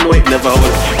 4-5 and know it never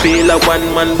hold. Feel a one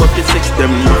man, but the 6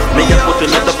 them. Me a put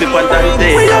another people on that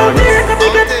day. We out here, cause we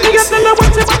get to know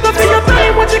what you want to be your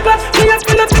time, what you got. Me a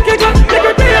feel a tick you got. Make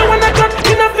a day when I got.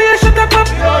 In a face, shut up.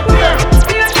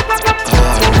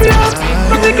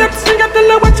 We get to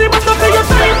know what you want to be your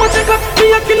time, what you got.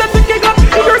 Me a feel a tick you got.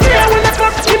 Make a day when I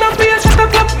got. In a face, shut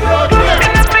up.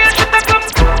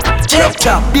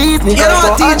 Chop, these niggas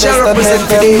go teacher represent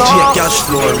the DJ cash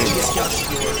flow.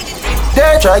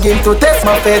 They trying to test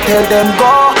my faith, tell them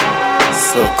go.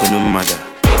 So couldn't matter.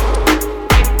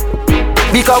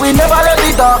 Because we never let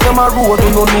the dog them a road,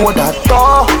 we don't know that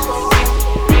though.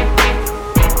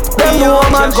 Them know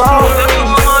man go.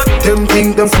 Them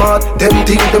think them smart, them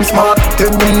think them smart.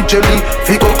 Them need jelly,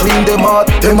 figure clean them out.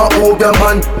 Them a hold them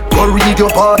man, go read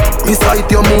your part. Beside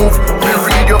your move, we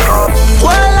read your part.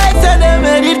 Well, I tell them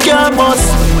and it can't bust.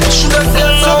 Shoulda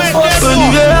said some fuss.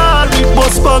 When you hard with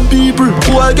bust from people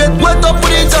who I get wet up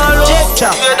with it all up.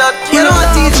 You know what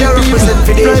teacher represent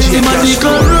for the DJ cash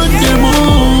flow. Run them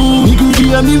home. You could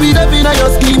hear me with a pin of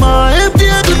your schema. Empty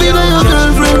a pin of your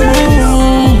girlfriend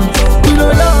home. We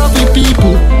don't love the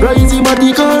people. Rise him a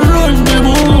dick and run them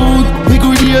out. We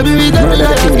could hear me with a pin of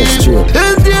your schema.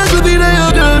 Empty a pin of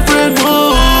your girlfriend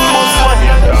home.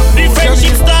 The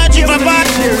friendship start you apart.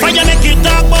 Fire make you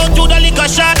talk about to the liquor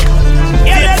shot.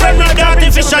 Yeah, friend not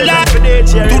artificial lot.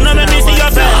 Do not make me see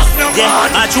your face. Yeah,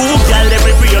 a true girl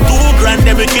every free you 2 grand.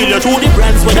 They will kill you through the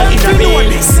brands when you're in a bail.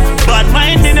 But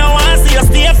mind me no one see you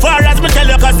stay far as me tell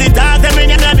you. Cause the dog them in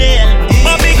your bail.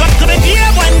 But big up to the gear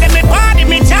one. Them me party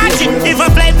me charge it. If I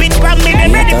play bitch from me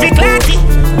them ready for clarity.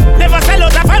 Never sell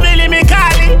out a family me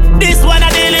call it. This one a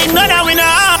dealing none of we not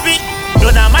happy.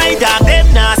 None of my dog them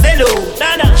nah sell out.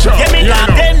 Yeah me dog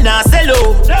them nah sell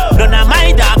out. None of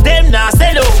my dog them nah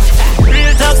sell out.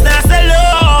 Real talks nah sell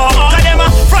out. Cause them a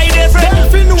Friday friend.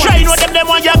 Try know them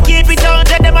want you keep it on.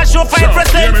 Tell them a show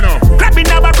 5%. Crapping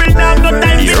up a bring down no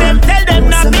time for them. Tell them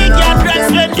not big and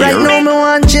transparent. Right now me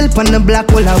want chill pon the block.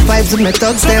 Will have vibes with me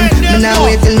thugs them. Me nah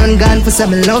wait till none gone for some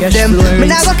me love them. Me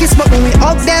nah go kiss but when we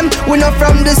hug them. We not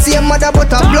from the same mother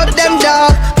but I blood them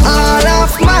dog. All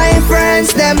of my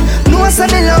friends them know say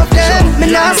me love them.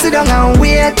 Me nah sit down and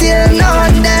wait till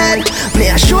none dead. Me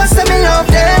a show say me love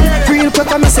them. Real real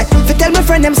quick when me say, if you tell my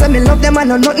friend them say me love them, I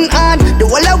know nothing hard. The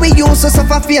whole of we use to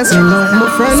suffer fears. Me love my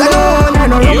friend, so I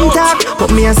know rum talk.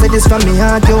 But me I say this from me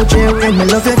heart, yo, Jerry, me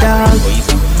love your dog.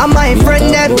 And my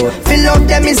friend them, feel love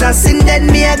them is a sin, then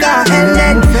me I got hell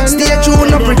then. Stay true,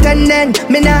 no pretending.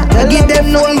 Me nah give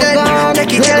them nothing then.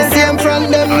 Take it just same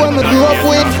friend them when me grew up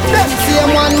with. Them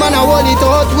same one man I hold it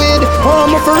out with. Oh,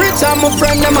 I'm for rich and my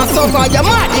friend them a suffer. You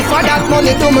mad if I that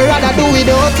money do me rather do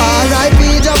without.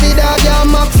 R.I.P. Javi dog, ya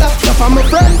maxa. Now for my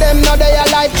friend them now they a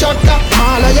like chucker.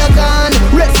 All of you gone,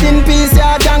 rest in peace,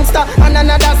 ya gangster. And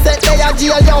another set they a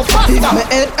jail, yo faster. If my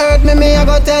head hurt me I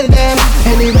go tell them.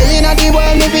 Anyway in the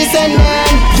world me be send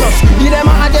them. Just give them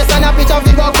a address and a picture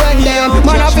fi go friend them.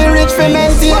 Man I feel rich fi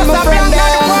maintain my friend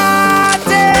them.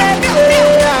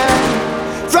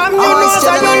 From you know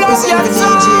so you love your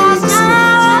son.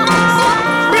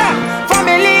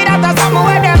 Family that a some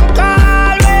where them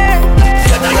call me.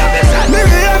 Me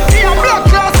real feel blood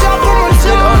clot your woman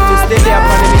shot.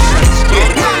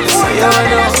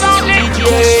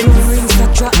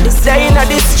 Stay in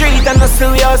the street and the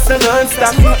serious and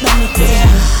non-stop.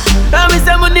 Now we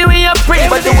say money we a pray,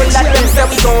 but the whole lot them say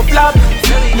we gon' flop.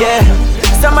 Yeah,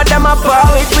 some of them are poor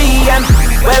with we and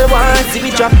well once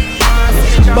we drop.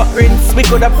 But rinse, we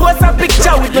coulda post a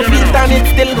picture with the filter and it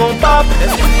still gon' pop.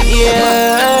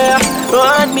 Yeah,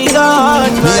 want me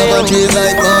gone. Me have a dream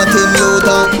like Martin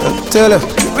Luther. Tell her.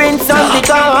 Rinse on the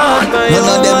gone. None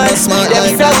of them not smart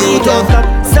like Luther.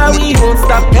 So we won't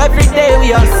stop, every day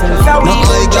we hustle. So we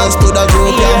eye glass to the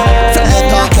group, yeah. From the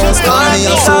top on Scarny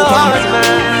and Super.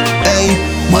 Hey,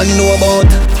 man know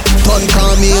about Ton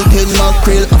Camille, Tin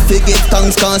Mackerel. I forget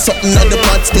thanks cause something at the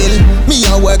pot still. Me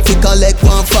a work to collect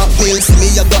one fat bill. See me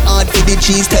a go hard for the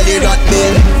cheese, tell the rat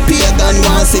bill. Pagan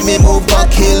want see me move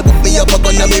back hill. But me a go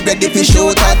gonna be ready for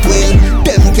shoot at will.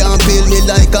 Them can't build me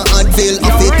like a Advil.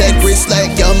 I fit take risks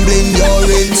like gambling your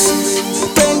rings.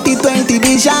 2020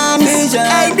 vision,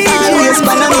 always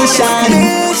on a mission.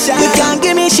 You can't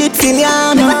give me shit for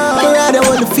ya. But rather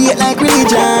hold the faith like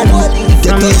religion.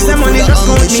 Get us full of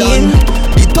ambition.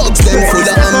 The thugs them full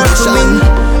of ambition.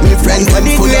 My friend them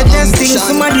full of ambition.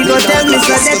 Somebody go tell me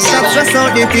so that stop just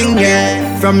out the thing,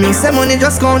 yeah. From me say money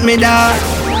just count me dog.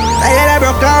 Tired of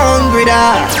broke and hungry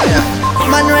dog.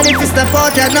 Man ready to step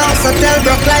out ya now, so tell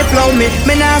broke life flow me.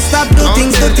 Me nah stop do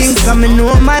things, cause me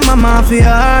know my mama feel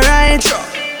alright.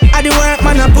 I the work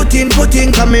man I put in,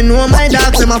 cause me know my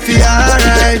dogs them a feel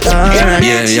alright.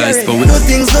 Yeah, it's for do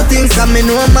things, cause me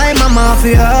know my mama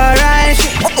feel alright.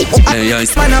 Yeah,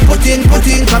 man I put in,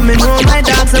 cause me know my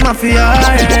dogs them a feel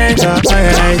alright.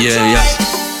 Yeah.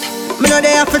 Me know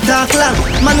they have to talk long.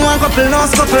 Man want couple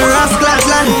nose, couple rascal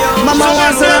land. Mama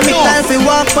wants ceramic tile fi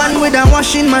walk pan with a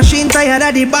washing machine. Tired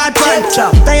of the bad pan,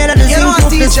 tired of the zinc roof,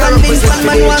 the standing fan.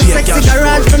 Man want sexy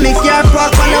garage for me car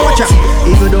park on the watcher.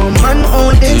 If you don't man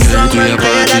own things strong, man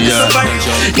tired of the suffer.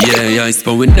 Yeah, it's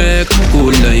for we neck.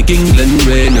 Cool like England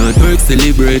rain. At work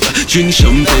celebrate, drink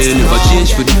champagne. Never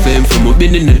change for the fame from a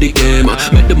been in the game.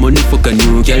 Make the money fuck a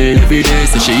new girl every day.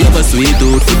 So she have a sweet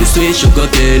tooth for the sweet sugar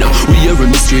cane. We are on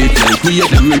the street like we are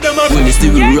the real. When it's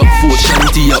still rock for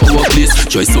shanty at our place.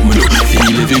 Try something up,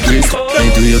 feel every grace.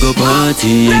 Night we go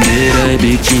party and get a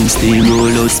big dream. Steam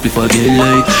roll out, spiff a get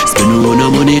light. Spend a run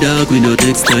of money dog, we no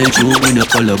textile. True, we no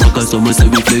call a back and someone say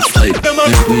we flex fight.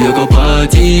 Night we go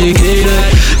party and get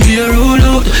light. We a roll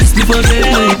out, spiff a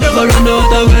get light. Never run out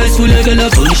of words, full like a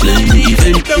punchline. The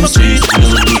event in street, we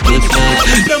don't do good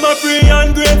fight. Them a free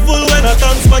and grateful when I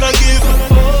thanks man I give.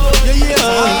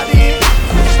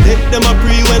 Let them a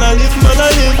pray when I live, man I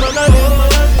live.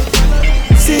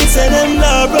 Since I them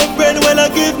now broke bread when I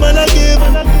give, man I give.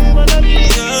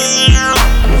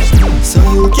 So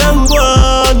you can go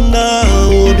on now.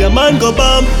 Hope your man go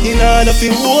bam. In order to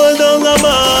hold down a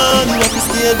man, you have to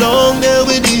stay down there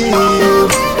with him.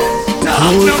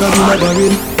 Hold from in a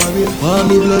barrel, want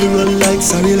me blood run like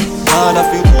sorrel. And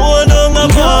if you hold down a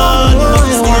man, you have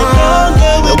to stay down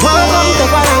there with him.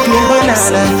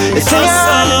 It's a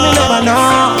sign me never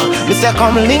know. Me say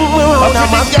come link me round a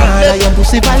my brother. Your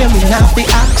pussy value me not fi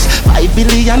ask. 5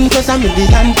 billion plus a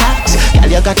million tax.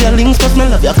 Girl you got your links cause me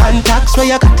love your contacts. Where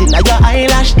you got in your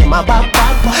eyelash, them a back.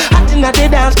 Hot in the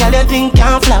dance, girl you think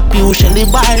can't flap. Usually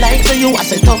bar like so you a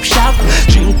set up shop.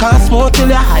 Drink and smoke till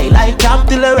you high like cap.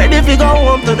 Till you ready fi go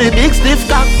home to the big stiff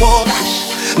cock. Oh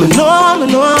gosh. Me know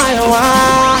you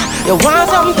want. You want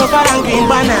something tougher than green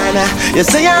banana. You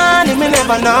say you honey, me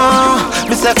never know.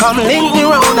 Me say come link me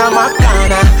round a my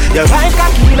corner. You right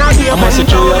cocky now here. I must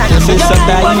show you this is a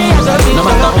time. No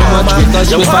matter how much we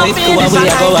touch, we fight to a way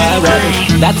I go alright.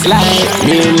 That's life.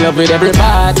 Me in love with every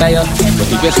part of you.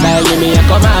 But if you style me, I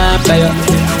come after you.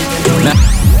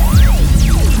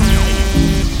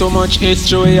 To much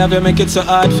history, have you make it so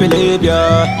hard to leave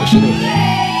ya?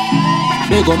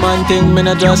 Big man thing, me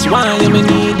not just want you, me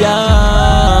need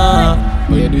ya.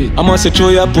 I must say,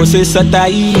 your pussy so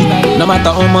tight. No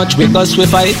matter how much we go, we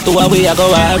fight to a way I go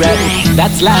alright.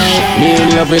 That's life. Me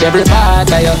in love with every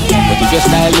part of you. But if you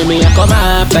style with me, I come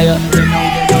after you.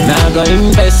 Now go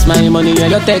invest my money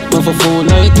and you take me for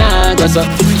food. No, it nah go so.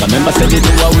 Remember, say you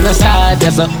do what we not start,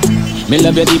 yes sir. Me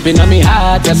love you deep in my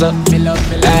heart, yes sir.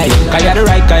 Hey, cause you're the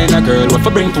right kind of girl. What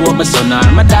for bring to up my son or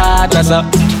my daughter, sir.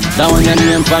 Down your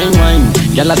name, fine wine.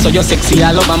 Girl, I saw you sexy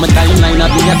all over my timeline.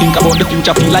 I do you think about the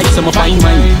future, feel like some fine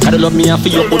wine. Gotta love me and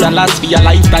feel you could have last for your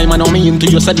lifetime. I know me into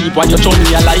you so deep when you show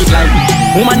me a lifeline.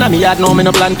 Woman, I'm me heart, no me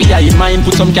no plan for your in mind.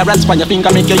 Put some carrots on your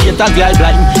finger, make your haters the eye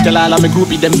blind. Tell all of my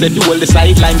groupie, them say do all the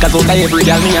sideline. Cause out of every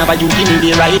girl, me have a you give me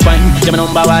the right one. You're my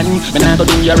number one, me not go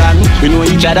do you wrong. We know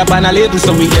each other on a label,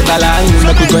 so we get along.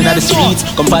 Make we go into the streets,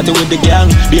 come party with the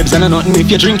gang. Babes and nothing if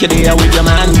you drink it there with your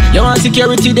man. You want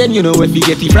security, then you know where you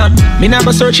get it from. Me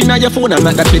never searching on your phone, I'm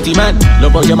not that pretty man.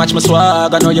 Love how you match my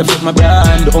swag, I know you fit my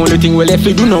brand. The only thing we left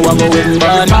we do know I go with me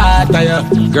band.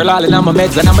 Girl, all in on my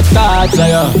meds and I'm a thoughts of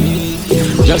you.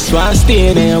 Just want to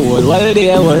stay there all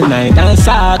day, all night and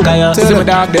sock of you. See my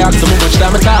dog, they ask so much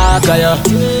time I talk of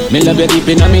you. Me love you deep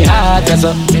in my heart, yes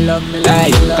sir.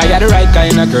 Hey, cause you're the right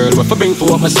kind of girl. What for bring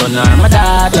for my son or my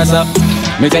daughter, sir.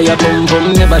 Me say you boom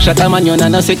boom, never shut a man, you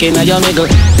not no sick in your miggle.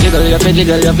 Jiggle, you fi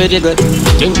jiggle, you fi jiggle.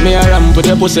 Think me a ram for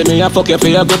the pussy, me a fuck you for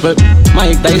your gripple.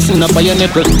 Mike Tyson up on your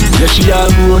nipple. Yeah, she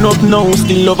all grown up now,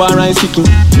 still love her icicle.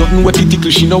 Nothing what it tickle,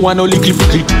 she no want no lickly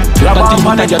pickle. Grab a thing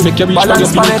that you make you reach for your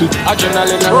pinnacle.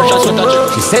 Adrenaline and rush, sweat a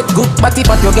drip. She said good body,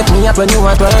 but you get me up when you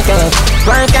want work it.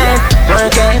 Work it,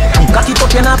 work it. Cock it up,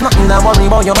 you not nothing to worry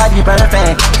about, your body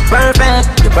perfect. Perfect,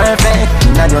 you perfect.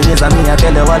 Inna your ears and me, I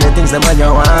tell you all the things that you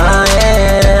want.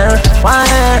 Why,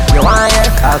 you want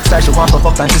it? Ask her, she want to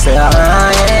fuck and she say,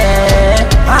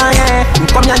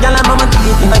 come here, girl, and mama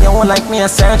deep inna your hole like me a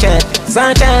search it.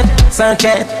 Search it, search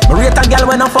it. Rate a girl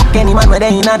when I fuck any man where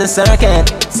they inna the circuit.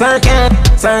 Circuit,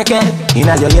 circuit.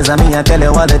 Inna your ears and me, I tell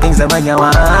you all the things that you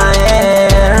want.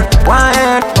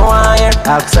 Why,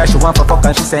 ask her, she want to fuck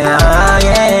and she say,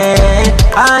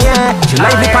 She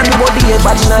like me on the body,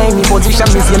 body in any position.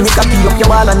 Me say me cocky up your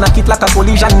wall and knock it like a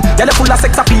collision. Girl, you full of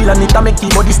sex appeal and it a make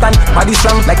the body stand. Body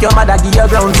strong like your mother give you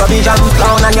ground provision.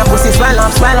 Down and your pussy swell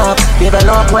up,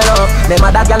 develop well up. Them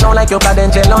other girl know like you got them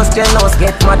jealous.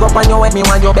 Get mad up on you when me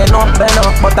want you bend up.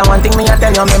 But the one thing me I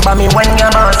tell you, remember me when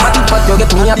you're boss. But you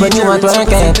get me up when you want work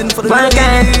it.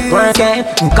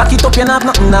 Cock it up, you have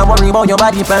nothing to worry about, your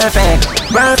body perfect.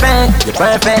 Perfect, you're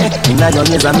perfect. Inna your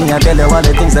ears and me I tell you all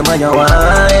the things that you want.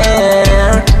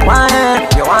 Why,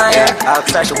 you want it?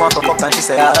 Ask her, she want to fuck and she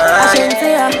say,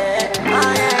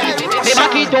 Me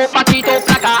back it up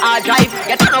like a hard drive.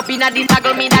 You turn up inna the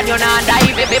taggle me that you not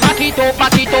dive. Me back it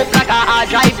up like a hard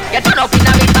drive. You turn up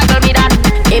inna the taggle me that.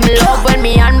 Him love when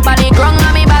me hand pan the ground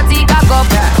and me body cock up.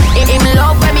 Him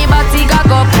love when me body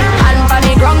cock up. Hand pan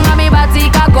the ground and me body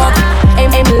cock up.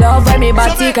 Him love when me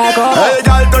body cock up. Hey,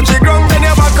 girl, touch the ground then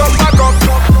you back up.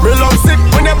 Me love sick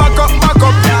when you back up.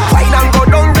 Wine and go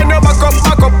down then you back up.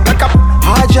 Like a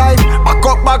hard drive,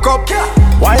 back up.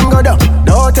 Wine go down,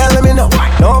 don't tell me no.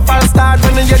 No false start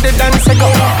when you get the dance go.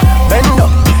 Bend up,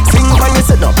 sing when you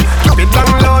sit up. Keep it down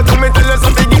low till me tell you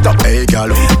something get up. Hey, girl,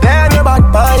 then you back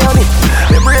by on it.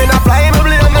 Me brain a fly, me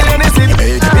blame me on the sleep.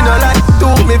 Hey, me no like to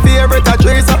me favorite a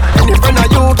tracer. Any friend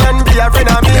of you can be a friend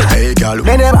of me. Hey, girl,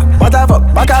 me never, what the fuck,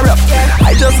 back her up.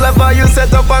 I just love how you set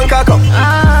up and cock up.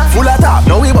 Full of top,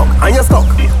 now we buck and you stuck.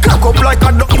 Cock up like a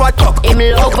duck, what cock. Him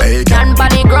love, hand pan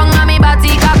the ground and me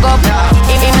body cock up.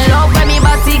 Him love when me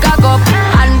body cock up.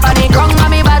 Hand pan the ground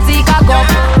and me body cock up.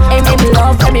 Him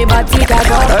love when me body cock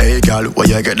up. Hey girl, where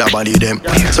you get that body them?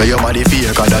 So your body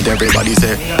fake that everybody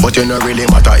say. But you not really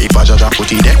matter if I just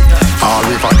put it there. Or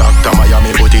if a doctor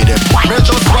Miami put it there. Me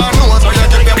just want to know so you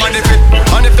keep your body fit.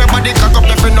 And if your body cock up,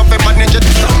 if you know you manage it.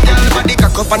 Some girl body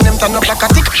cock up and them turn up like a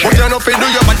tick. But you know if you do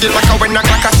your body like a when a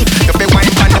crack a stick. You be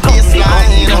wine on the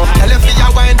baseline. Tell if you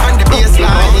wine on the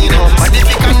baseline. Body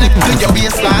fi connect to your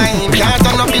baseline. Can't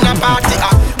turn up in a party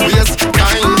waste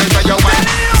time. Better you wine.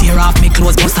 Tear off me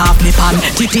clothes, bust off me pan.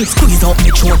 Titty squeeze up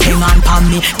me throat, hang on pan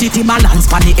me. Titty balance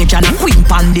pan the edge and a queen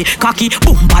pan the cocky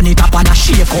boom pan it up and a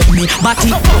shake up me.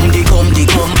 Body the gum, the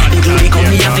gum,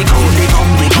 me have the gum,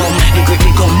 the grip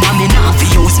the gum, and me not fi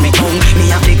use me tongue.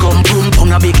 Me have the gum, boom,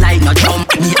 tongue a big like no drum.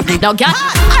 Me have the dog ya.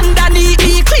 Underneath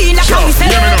me clean like council.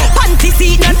 Panty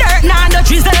seat no dirt, nah no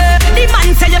drizzle. The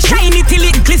man say you shine it till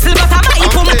it glisten, but I might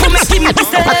come make him.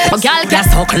 Girl can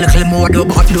suck little more, do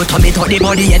but do to me to the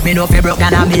body yet me no fi broke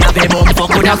down and me have a bum fuck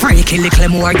with a freaky little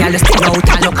more. Girl stick out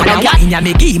and look at the wine and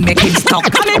me give me him stuck.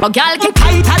 But girl get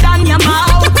tighter than your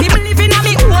mouth. Him living on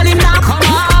me hole him not come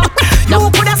out. You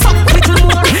coulda suck little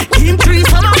more. Him treat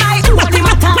some of my hole him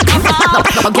a talk about.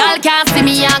 But girl can't see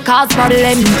me and cause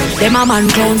problem. Them a man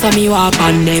clowns and me walk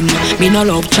on them. Me no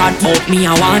love chat but me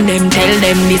I want them. Tell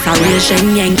them this a real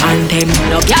Shen Yang anthem.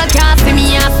 No girl can't see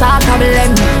me and start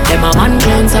problem. Them a man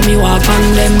clowns and me walk on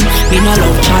them. Me no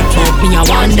love chat but me I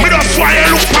want them. Me that's why I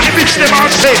look for the bitch them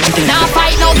out say. Now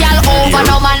fight no girl over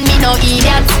no man, me no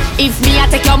idiot. If me a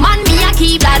take your man, me a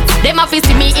keep that. Them a fi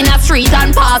see me in a street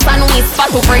and pass and whisper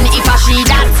to friend if I she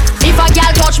that. If a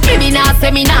girl touch me, me nah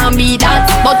say me nah be that.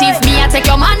 But if me a take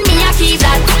your man, me a keep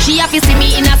that. She a fi see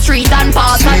me in a street and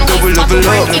pass and whisper to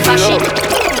friend if I she.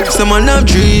 Some man have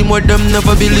dream what them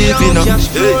never believe in.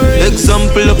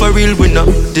 Example of a real winner.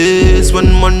 This one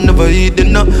man never eat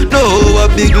dinner. No, a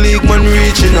big league man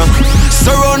reaching up.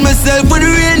 Surround myself with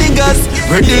real niggas.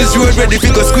 Ready this road, ready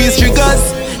fi go squeeze triggers.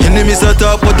 Enemies are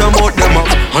top, but I'm out them up.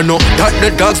 I know that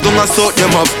the dogs don't assault them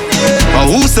up.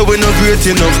 Who say we not great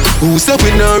enough? Who say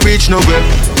we not reach nowhere?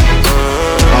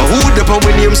 Who the power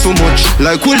we name so much?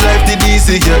 Like who life did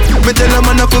easy, yeah. Me tell them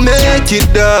man if we make it,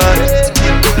 dad.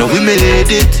 No, we made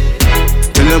it.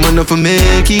 Tell them man if we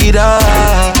make it,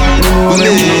 dad. We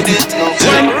made it.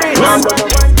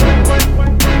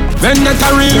 When that I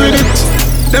real with it.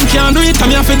 Them can't do it,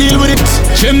 I'm here to deal with it.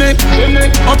 Chimney,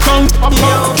 Uptown,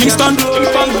 Kingston,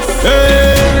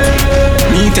 hey.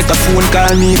 Me take a phone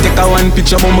call, me take a one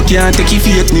picture, but me can't take your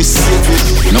fakeness.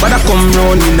 Nobody come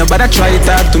round me, nobody try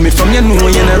talk to me. From you know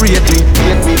you not rate me.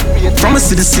 From a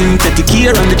citizen, take the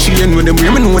care on the train. When them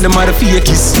hear me know them are the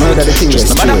fakies.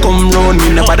 Nobody come round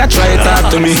me, nobody try talk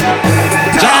to me.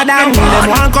 Jordan, them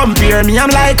want compare me,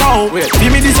 I'm like, oh, give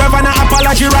me deserve an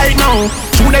apology right now.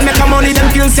 True, they make a money,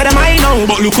 them feel say them I know.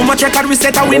 But look how much record we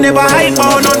set and we never hide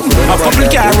for none. A couple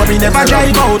car where we never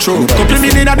drive out through. Couple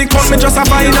million at the cut, me just a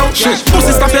find out.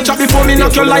 Pussy stop your chat before me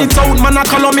knock your lights out. Man a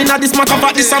call me na this matter,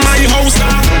 but this a my house.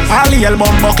 All the hell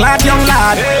bum buck like young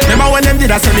lad. Remember when them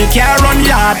did I say me care run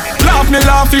yard. Laugh me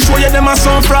laugh, fish show you them a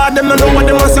some fraud. Them no know what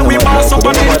them a say we boss up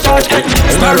and in charge.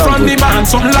 Start from the band,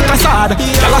 something like a sad.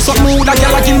 Y'all a something mood, a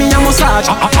y'all a give me a massage.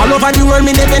 All over the world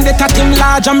me they bend the tatim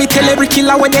large. And me tell every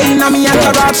killer where they in a me and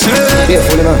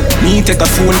me take a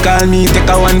phone call, me take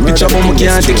a one picture, but me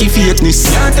can't take your fakeness.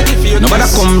 Nobody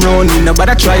come round me,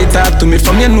 nobody try talk to me.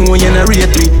 From you know you not rate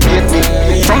me.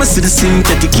 From a citizen,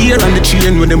 take the care on the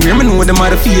train. When them hear me know them are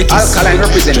the fakies. Alkalne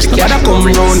represent the nobody come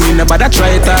round me, nobody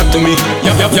try talk to me.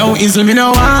 Yo, Isle, me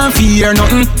no want fear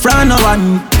nothing from no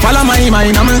one. Follow my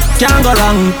mind, I can't go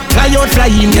wrong. Fly out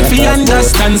flying, if you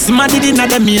understand. Somebody did not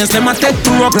them ears, them a take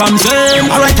programs.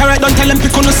 Alright, don't tell them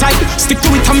pick on the side. Stick to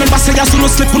it, and remember say so no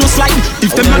slip, no slide.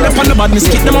 If them not up on the badness,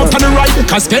 kick them out on the right.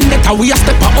 Cause then better we a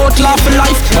step out laughing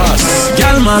life.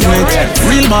 Girl magnet,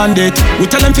 real bandit. We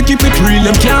tell them to keep it real,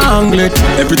 them can't angle it.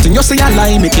 Everything you say I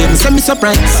lie, make it send me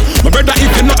surprise. My brother,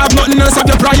 if you not have nothing else, have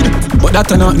your pride. But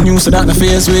that not new, so that the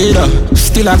face with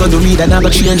still I go do me, that I go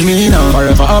change me now.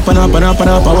 Forever up and up and up and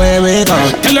up, away we go.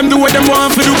 Tell them do what them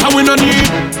want for do, how we no need.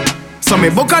 So me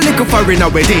book a little for in a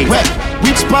wedding.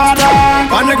 Which part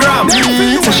on the gram?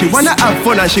 So she wanna have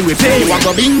fun and she will pay. You want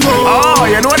go bingo? Oh,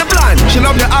 you know the plan. She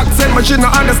love the accent but she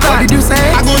not understand. What did you say?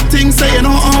 A good thing say you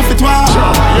know how it was.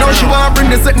 Now she want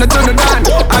bring the setting to the dance.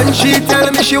 And she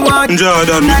tell me she want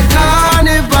Jordan like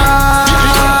carnival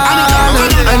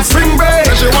and spring break.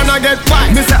 So she wanna get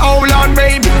fine. Me say hold on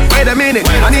baby, wait a minute,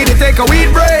 I need to take a weed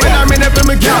break. When I'm in it for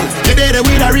me girl, you did it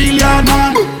with a real young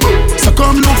man. So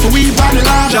come look for we on the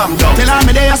land. Tell her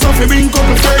me there so fi bring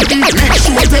couple friends. Make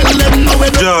sure tell them know we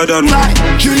Jordan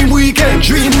Dream weekend,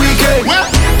 dream weekend.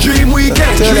 Dream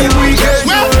weekend, dream weekend.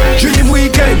 Dream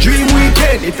weekend, dream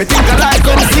weekend. If you think I like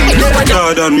come see me.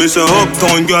 Jordan, me say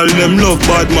uptown girl them love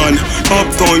bad man.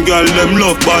 Uptown girl them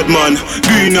love bad man.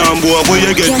 Green and boy where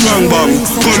you get bang bang.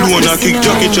 Cologne a kick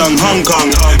Jackie Chan Hong Kong.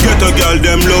 Get a girl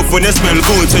them love when they smell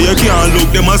good. So you can't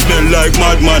look them a smell like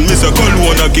madman. Me say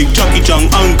Cologne a kick Jackie Chan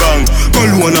Hong Kong.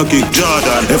 Cologne a kick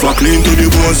Jordan. If I clean to the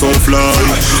bone so fly.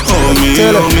 Oh me,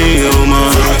 oh me, oh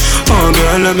man. Oh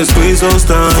girl let me squeeze those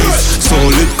thighs. So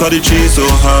lit cause the cheese so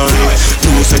high.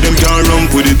 No say them can't run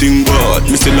with the thing but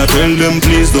me still I tell them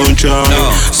please don't try.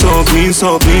 So clean,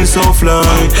 so fly.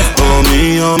 Oh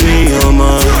me, oh me, oh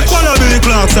man. Follow Billy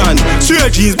Clarkson.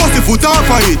 Straight jeans, bust the foot off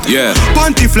of it. Yeah.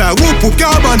 Panty fly, whoop up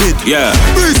carbon it. Yeah.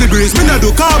 Breezy breeze, me not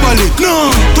do carbon it.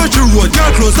 No. Touch the road,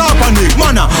 girl close up on it.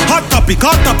 Man, hot topic. topic,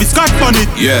 hot topic, scotch on it.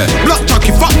 Yeah. Black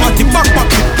jockey, fat matty, back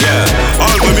pocket. Yeah.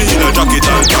 All when me in a jacket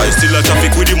and tie, still a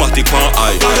traffic with the matic pan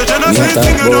eye. The Jenna same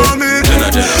thing you know me.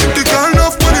 The kind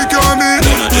of money can't me.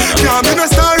 Can't be no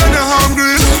star and you're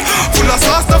hungry. Full of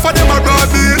sauce stuff for them a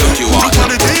broad bill. Look on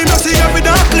the team, you see every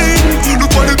dark clean.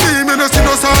 Look on the team, you see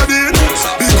no sardine.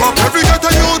 Pick up every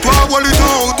ghetto youth, wall it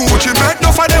out. Gucci make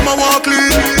no for them a walk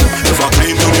clean. If I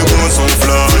clean, then you go some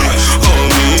fly.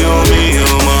 Oh man.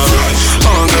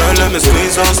 Oh girl, let me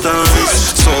squeeze those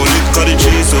thighs. So lit, got the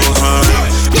cheese so high.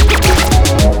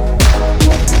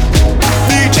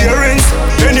 DJ Rinse,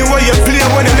 anyway you play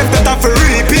when you left that off a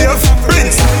repeat.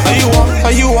 Rinse,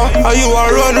 are you a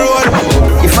run?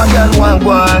 If a girl want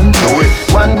one,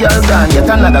 one girl gone, get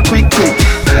another quick.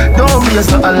 Don't be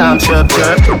no alarm chirp.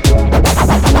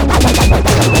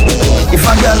 If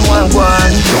a girl want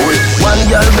one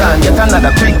girl gone, get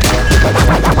another quick.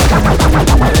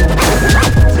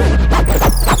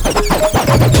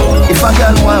 If a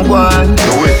girl want one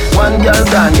girl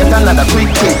gone, get another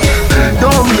quick.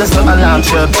 Don't be no alarm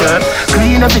chirp.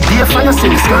 Clean every day for your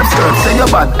silk skirt. Say you're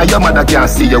bad and your mother can't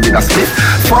see you with a split.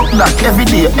 Fuck that every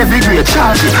day, every grade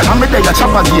charge it. I'm a day a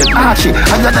chopper gate archie.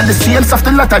 Higher than the saints of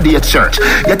the latter day church.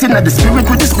 Get in the spirit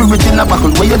with the spirit in a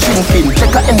buckle where you're drinking.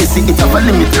 Take a Hennessy, it have a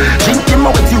limit. Drink him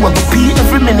out with you a go pee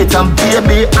every minute. And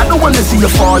baby, I don't wanna see you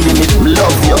fall in it.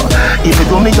 Love you. Even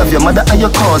though me have your mother and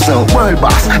your cousin. World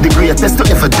boss, the greatest to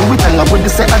ever do it. And I wouldn't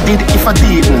say I did if I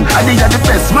didn't. I did the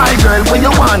best, my girl, when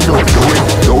you want to.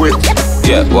 Do it.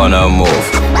 Yeah, wanna move.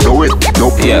 Do it.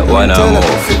 Yeah, wanna move.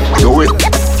 Do it.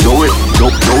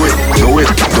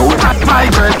 My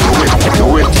girl,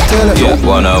 do it. Yeah,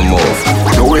 wanna move.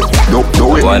 Do it.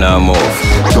 Wanna move.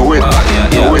 Do it.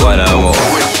 Yeah, wanna move.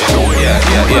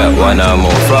 Yeah, wanna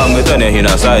move. From me turn in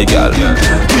a side, girl.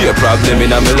 Be a problem in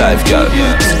my life, girl.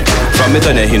 From me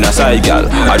turn in a side, girl.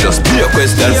 I just be a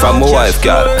question from my wife,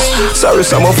 girl. Sorry,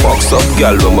 some of fucks up,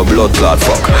 girl, when my blood clot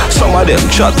fuck. Some of them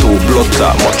chat too blood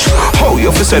clot much. How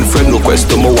you fi send friend request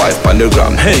to my wife on the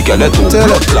gram? Hey, girl, you too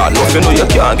blood clot. No, you know you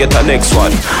can't get a next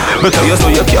one. But you know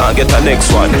you can't get a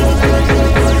next one.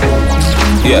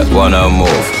 Yeah, wanna move.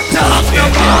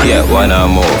 Yeah, wanna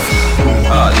move.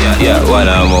 Yeah,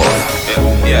 wanna move.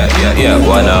 Yeah,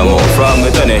 wanna move. From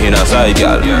me turn in a side,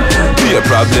 girl. Be a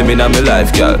problem in my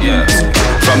life, girl.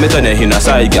 From me turn in a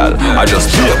side, girl. I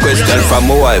just be a question from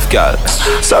my wife, girl.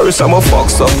 Sorry, some of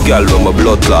fucks up, girl, when my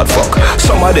blood clot fuck.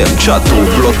 Some of them chat too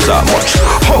blood clot much.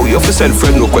 How you fi send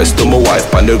friend request to my wife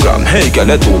on the gram? Hey, girl,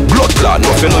 you too blood clot.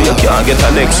 No, you know you can't get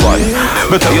a next one.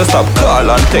 Better you stop call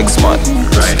and text, man.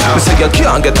 Me say you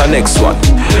can't get a next one.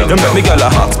 You make me girl a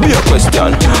ask me a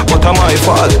question, but am I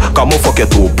fault? Come on, fuck you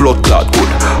too blood clot good.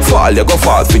 Fall, you go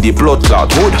fall for the blood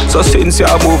clot hood. So since you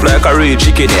move like a real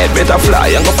chicken head, better fly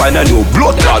and go find a new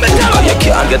blood clot hood. Cause you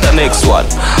can't get a next one.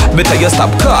 Better you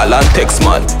stop call and text,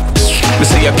 man. Me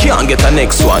say you can't get a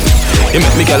next one. You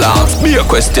make me girl ask me a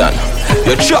question.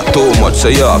 You chat too much, so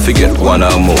you have to get one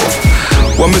or more.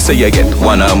 When me say you get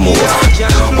one or more,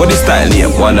 what is style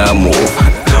name? One or more.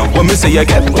 When me say you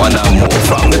get one or more.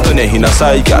 From me turn in a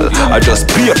side, girl, I just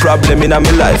be a problem in my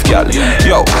life, girl.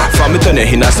 Yo, from me turn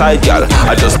in a side, girl,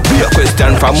 I just be a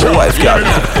question from my wife, girl.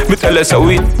 Me tell her so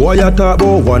we. Boy, I talk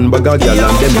about one bag of girl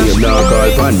and them name now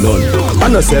call for none. I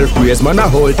no self-praise, man, I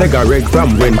hold take a reg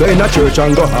from when go in a church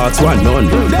and go ask one none.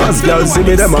 As girl see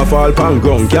me, them a fall pan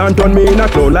ground. Can't turn me in a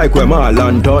clown like where my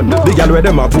land done. The girl where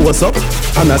them a post up,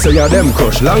 and I say ya them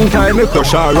crush. Long time me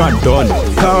crush her and done.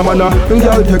 Come on,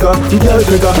 girl take her.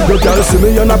 The girl see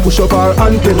me and I push up her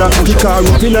antenna. The car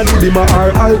up in a Dima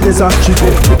or Alteza. She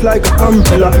take it like an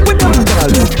umbrella.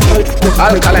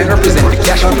 Alkalne represent the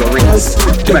cash on your rings.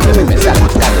 Do you remember that?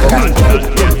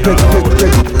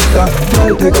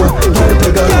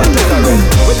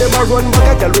 When them a run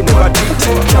back a girl we never cheat.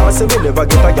 Can't say we never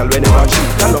get a girl we never cheat.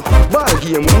 No ball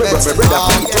game we never my brother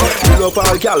beat. We love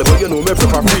all girl but you know me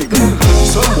proper freak.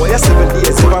 Some boy a 7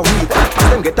 days every week. As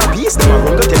them get a piece them a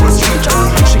run go tell the street.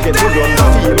 She get the run the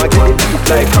fame I get the beat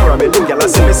like caramel. The girl a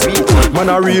say me sweet.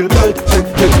 Man a real girl take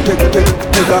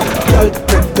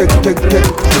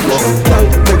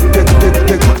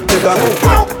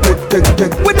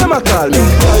with them a call me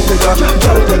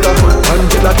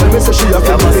Angela tell me say she a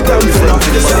feel me damn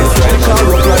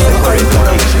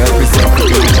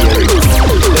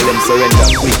Let them surrender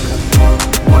quick.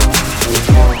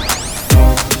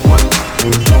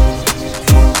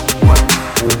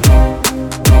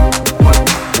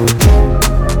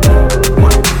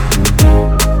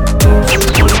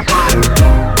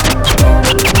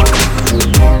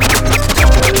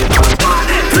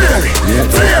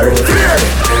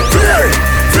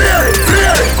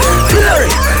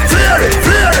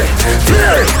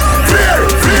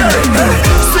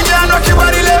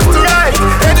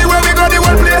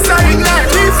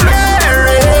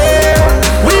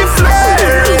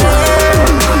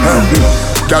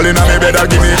 Girl inna me bed a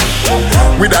give me.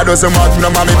 With a dozen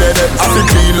magnum on me bed. I feel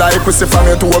clean like pussy from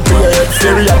your toe to your head.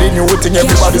 Theory of the new thing,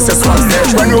 everybody says one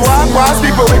stage. When you walk past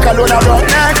people, we call on around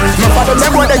neck. No for them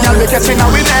boy, they girl make a swing on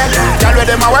we neck. Girl with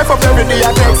them a wife up every day I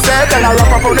take set. And I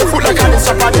wrap up on the foot like I this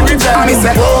up on the big jet. Me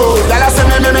say, whoa, y'all a say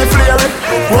me flare it.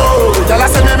 Whoa, y'all a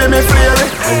say me flare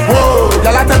it. Whoa,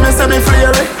 y'all a tell me say me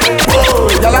flare it. Whoa,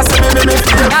 y'all a say me flare it.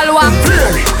 Y'all walk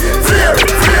flare it, flare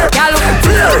it, flare it. Y'all walk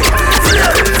flare it, flare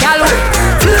it. Y'all walk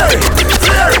flare it,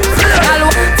 flare it, flare it. Y'all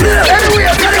walk flare it. Anyway,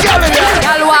 tell the girl in there.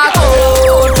 Y'all walk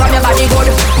out from your body good.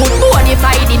 Good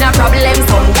bonafide in a problem.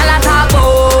 Some y'all a talk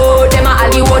about them a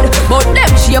Hollywood, but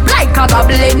them shape like a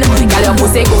goblin. Y'all your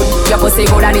pussy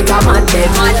good and it a man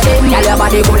them. Y'all your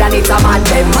body good and it a man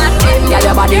them. Y'all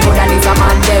your body good and it a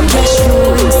man them.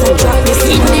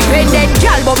 Independent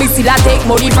girl, but me still a take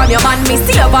money from your man. Me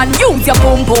save and use your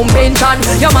pum pum pension.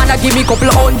 Your man a give me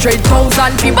couple 100,000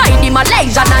 fi buy the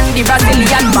Malaysian and the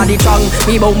Brazilian body tongue.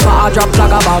 Me bumper a drop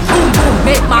like a bomb.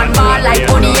 Make man ball like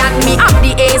money and me have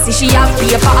the AC. She have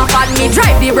paper up and me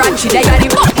drive the branch. She dey the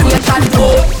butt and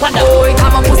oh, it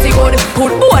have a pussy good.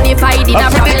 Put bonafide in a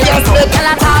problem. Tell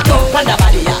a talk about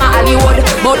Hollywood,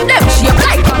 but them shape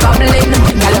like a goblin.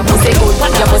 Tell your pussy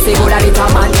good and it a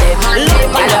man them.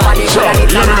 Tell your body good and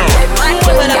it a man them.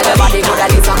 Tell your body good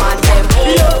and it a man them.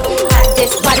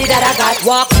 This body that I got,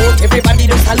 walk out, everybody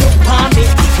just a look on me.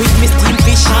 With me steam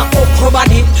fish and upper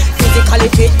body. Physically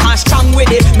fit and strong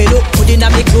with it. Me look good in a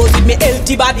me clothes with me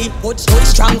healthy body. Put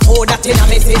strong food that in a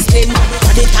me system.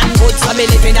 And it and good so me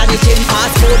living on the gym.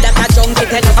 Fast food that a junkie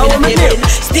tell us in a living.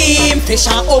 Steam fish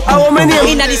and upper.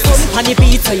 In a the sun pan the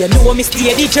beat so you know me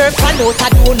stay the jerk. And out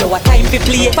I don't know what time to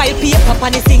play. File paper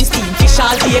pan the sing steam fish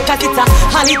all day. Cause it's a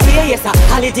holiday, yes a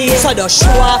holiday. So just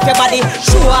show off your body,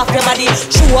 show off your body,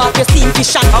 show off your steam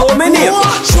fish and how many?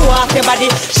 Show off your body,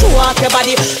 show off your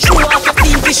body, show off your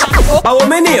steam fish and how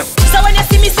many? So when you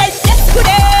see me say yes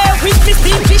today, with me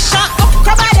steam fish and up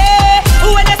your body.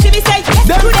 When you see me say yes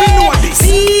today,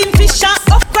 steam fish and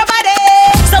up your body.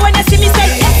 So when you see me say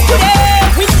yes today,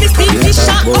 with me steam fish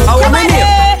and up your body.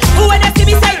 When you see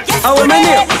me say yes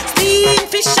today, steam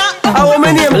fish and up your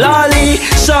body. Lolly,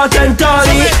 short and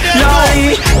tally,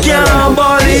 Lolly, can't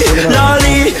bally,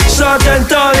 Lolly, short and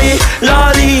tally,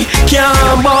 Lolly,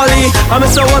 can't bally. I'm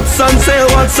so what's on sale,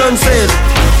 what's on sale?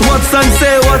 What's on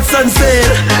sale, what's on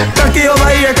sale? Cocky over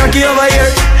here, cocky over here.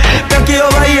 Cocky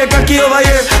over here, cocky over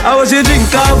here. I want you drink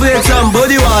cornflakes and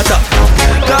body water.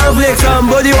 Cornflakes and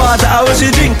body water. I want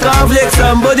you drink cornflakes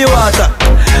and body water.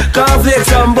 Cornflakes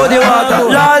and body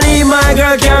water. Lolly, my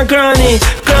girl can't cranny.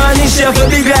 Cranny chef a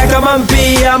big like a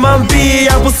mampy. A mampy,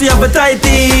 a pussy up a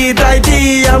tighty.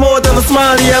 Tighty, I'm out of a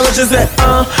smiley. I want you say,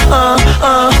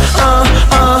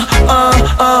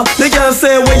 The girl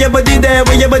say, where your body there,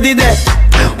 where your body there?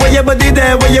 Where your body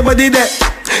there, where your body there?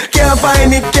 Can't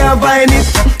find it, can't find it.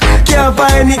 Can't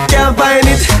find it, can't find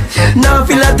it. Now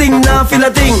feel a thing, now feel a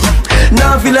thing.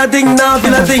 Now feel a thing, now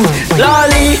feel a thing.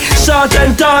 Lolly, short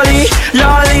and tally.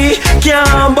 Lolly,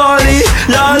 can't bally.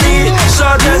 Lolly,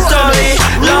 short and tally.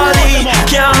 Lolly,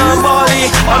 can't bally.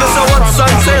 I'm so what's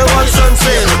on sale, what's on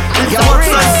sale?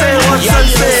 What's on sale, what's on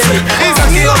sale? It's a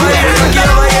kill over here, it's a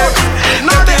kill over here.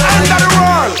 Not the end of the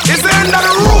world, it's the end of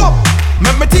the rope.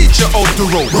 Let me teach you how to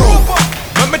rope.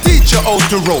 Let me teach you how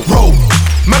to rope.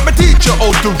 Let me teach you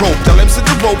how to rope. Tell him see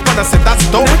the rope and I said that's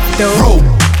dope. Rope.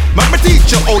 Let me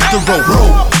teach you how to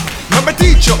rope. Let me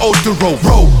teach you how to rope.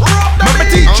 Let me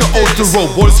teach you how to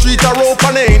rope. Wall Street a rope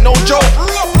and ain't no joke.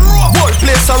 Whole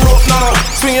place a rope now.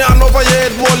 Swing your hand over your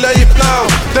head, hold your hip now.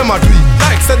 Them a do it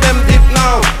like say them hip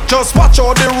now. Just watch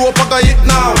how the rope a go hit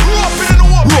now.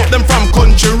 Rope them from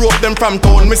country, rope them from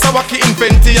town. Mr. Wacky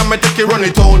Infenti and me take it run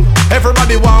it on.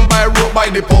 Everybody want buy rope by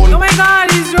the pound. Oh my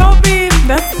God, he's roping.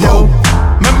 That's rope.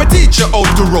 Let me teach you how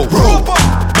to rope.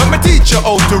 Let me teach you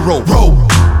how to rope.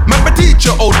 Let me teach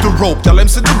you how to rope. Tell him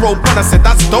see the rope and I said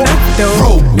that's dope.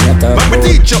 Rope. Let me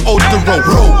teach you how to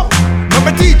rope. Let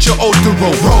me teach you how to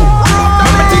rope.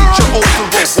 Let me teach you how to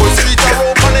rope. Whole street a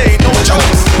rope and ain't no joke.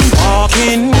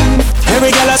 Walking,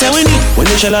 every girl I say we need. When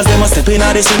the shellers they must step in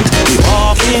at the seat. We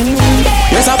walking,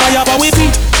 yes I buy up our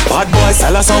feet. Bad boys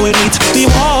tell us how we meet. We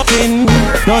walking,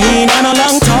 no he and no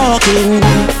long talking.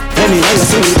 Anyway you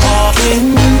see we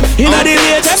walking, in a the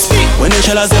latest speed. When the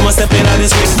shellers they must step in at the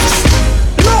seat.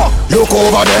 No, look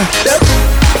over there.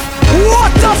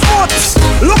 What the foot?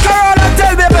 Look around and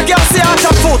tell me if you can see out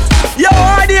a foot. Yo,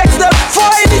 RDX them,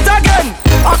 find it again.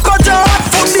 I cut your heart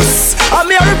for this. I'm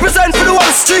here represent for the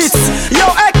one streets. Yo,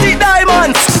 Hectic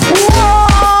Diamonds.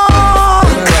 Whoa!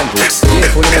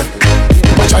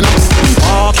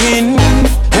 Walking,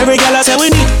 every girl I say we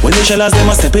need. When the shellers they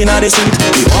must step in at the seat.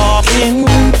 We walking,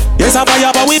 yes blaze a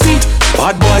fire but we beat.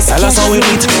 Bad boys tell us how we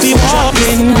beat. We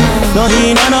walking, no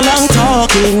in and no long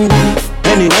talking.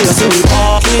 Anyway you see we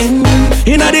walking,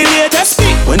 inna the latest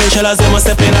speed. When the shellers them a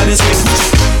step inna the street.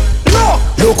 No,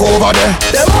 look over there.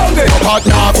 Them hungry. Your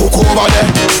partner cook over there.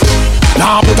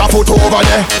 Now put a foot over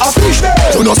there. A fish there.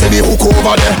 You know see the hook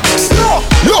over there. No,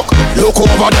 look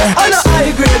over there. I know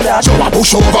I agree with that. Show a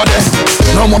push over there.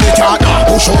 No money can't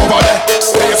push over there.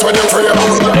 Space where them free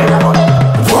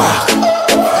walk.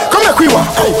 Come make we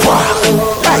walk. Hey, walk.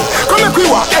 Hey, come make we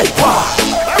walk. Hey, walk.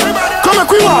 Come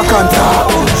make we walk and talk.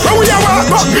 When we are walk,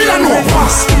 but we don't know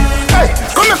walk. Hey,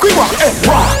 come make we walk. Hey,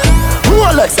 walk.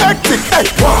 Rolex, hectic, hey,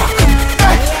 walk.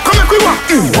 Hey, come make we walk,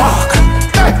 walk.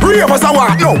 Hey, brave as I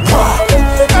walk, no walk.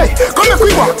 Hey, come make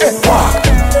we walk, hey, walk.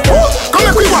 Come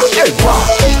make we walk, hey, walk.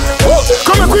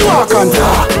 Come make we walk and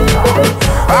talk.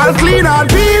 All clean all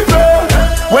people,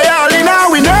 we all in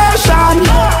our nation.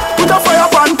 Put a fire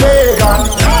upon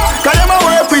pagan, cause them a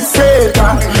work with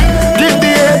Satan. Give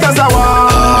the haters a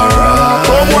walk,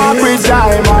 come walk with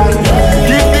diamond.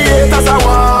 Give the haters a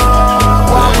walk,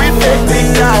 walk with big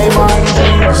diamond.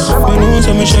 You know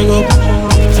so me shake up.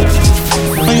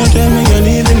 And you tell me you're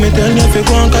leaving me, tell you if you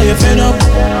go on cause you fed up.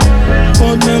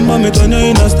 But remember me turn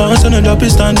you in a stance and I drop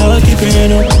it standard, keep your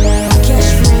head up.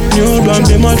 New brand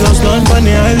be my just land on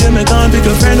the highway, me can't pick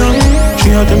a friend up. She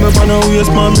had to me for no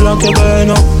waste man, block your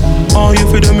going up. Oh, you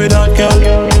fit me that girl.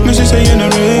 Me say you're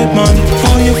not rape man.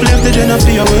 Oh, you flip the gender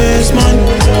for your waist man.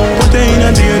 Put it in a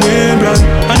DNA brand.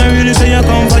 And I really say you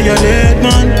come violate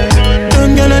man.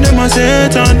 Them girl and them a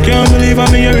Satan. Can't believe how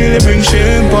me you really bring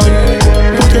shame on.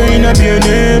 Put her in a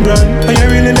DNA brand. And you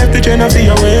really left the gender for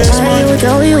your waist man. You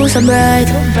tell you so bright.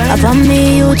 Upon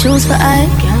me you choose for I.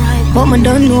 But me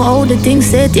don't know how the things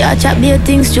set. Yeah, chat be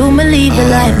things true, me live a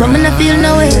life. But me not feel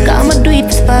no way, cause I'ma do it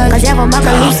for spite. Cause you have a back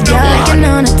a loose girl like you're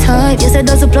not a type. You said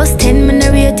those a plus 10, me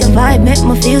narrate your vibe. Make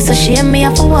me feel so shame, me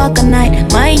have to walk a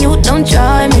night. My youth don't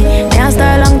try me. Can't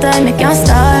start a long time, you can't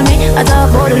start me. I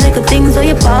talk about the little things where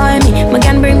you buy me. Me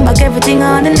can bring back everything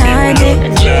on the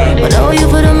 90. But how you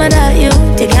put on me that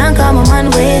you can't call my man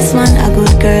waste man. A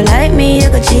good girl like me, you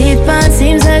could cheat man.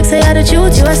 Seems like say I the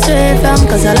truth, you a straight fam.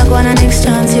 Cause all I want a next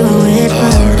chance, you a wait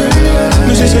man.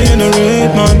 Me say you're not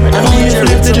rape man. Oh, you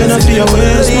flip the gender for your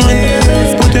waist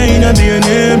man. Put her in a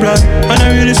DNA brand. And I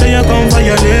really say you come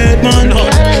violate man.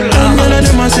 Them girl and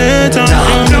them a Satan.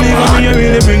 Can't believe how me you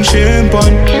really bring shame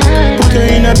on. Put her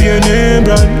in a DNA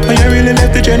brand. And you really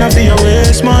left the gender for your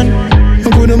waist man. I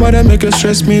couldn't bother make you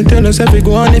stress me. Tell us if you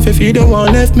go on if you feel the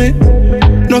one left me.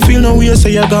 No feel no way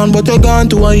say you're gone, but you're gone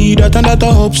to a eat that and that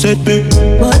upset me.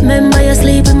 But remember you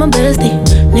sleep with my bestie.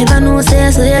 Never know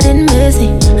say so you didn't miss it.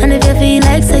 And if you feel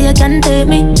like say you can take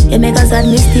me, you make a sad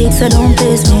mistake so don't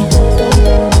face me.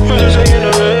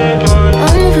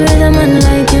 I'm afraid a man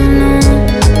like you know.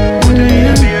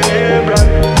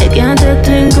 You can't take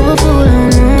drink of a fool, I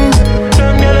know.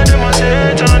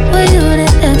 What you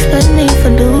didn't expect me to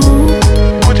do?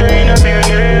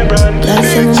 Like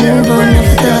say me move on,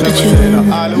 never thought the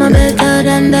truth. My better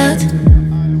than that,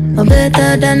 my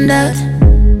better than that.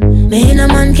 Me no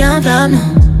man can't flop no.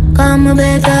 Come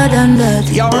better than that.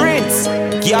 Yo, Ritz,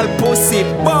 girl pussy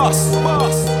boss.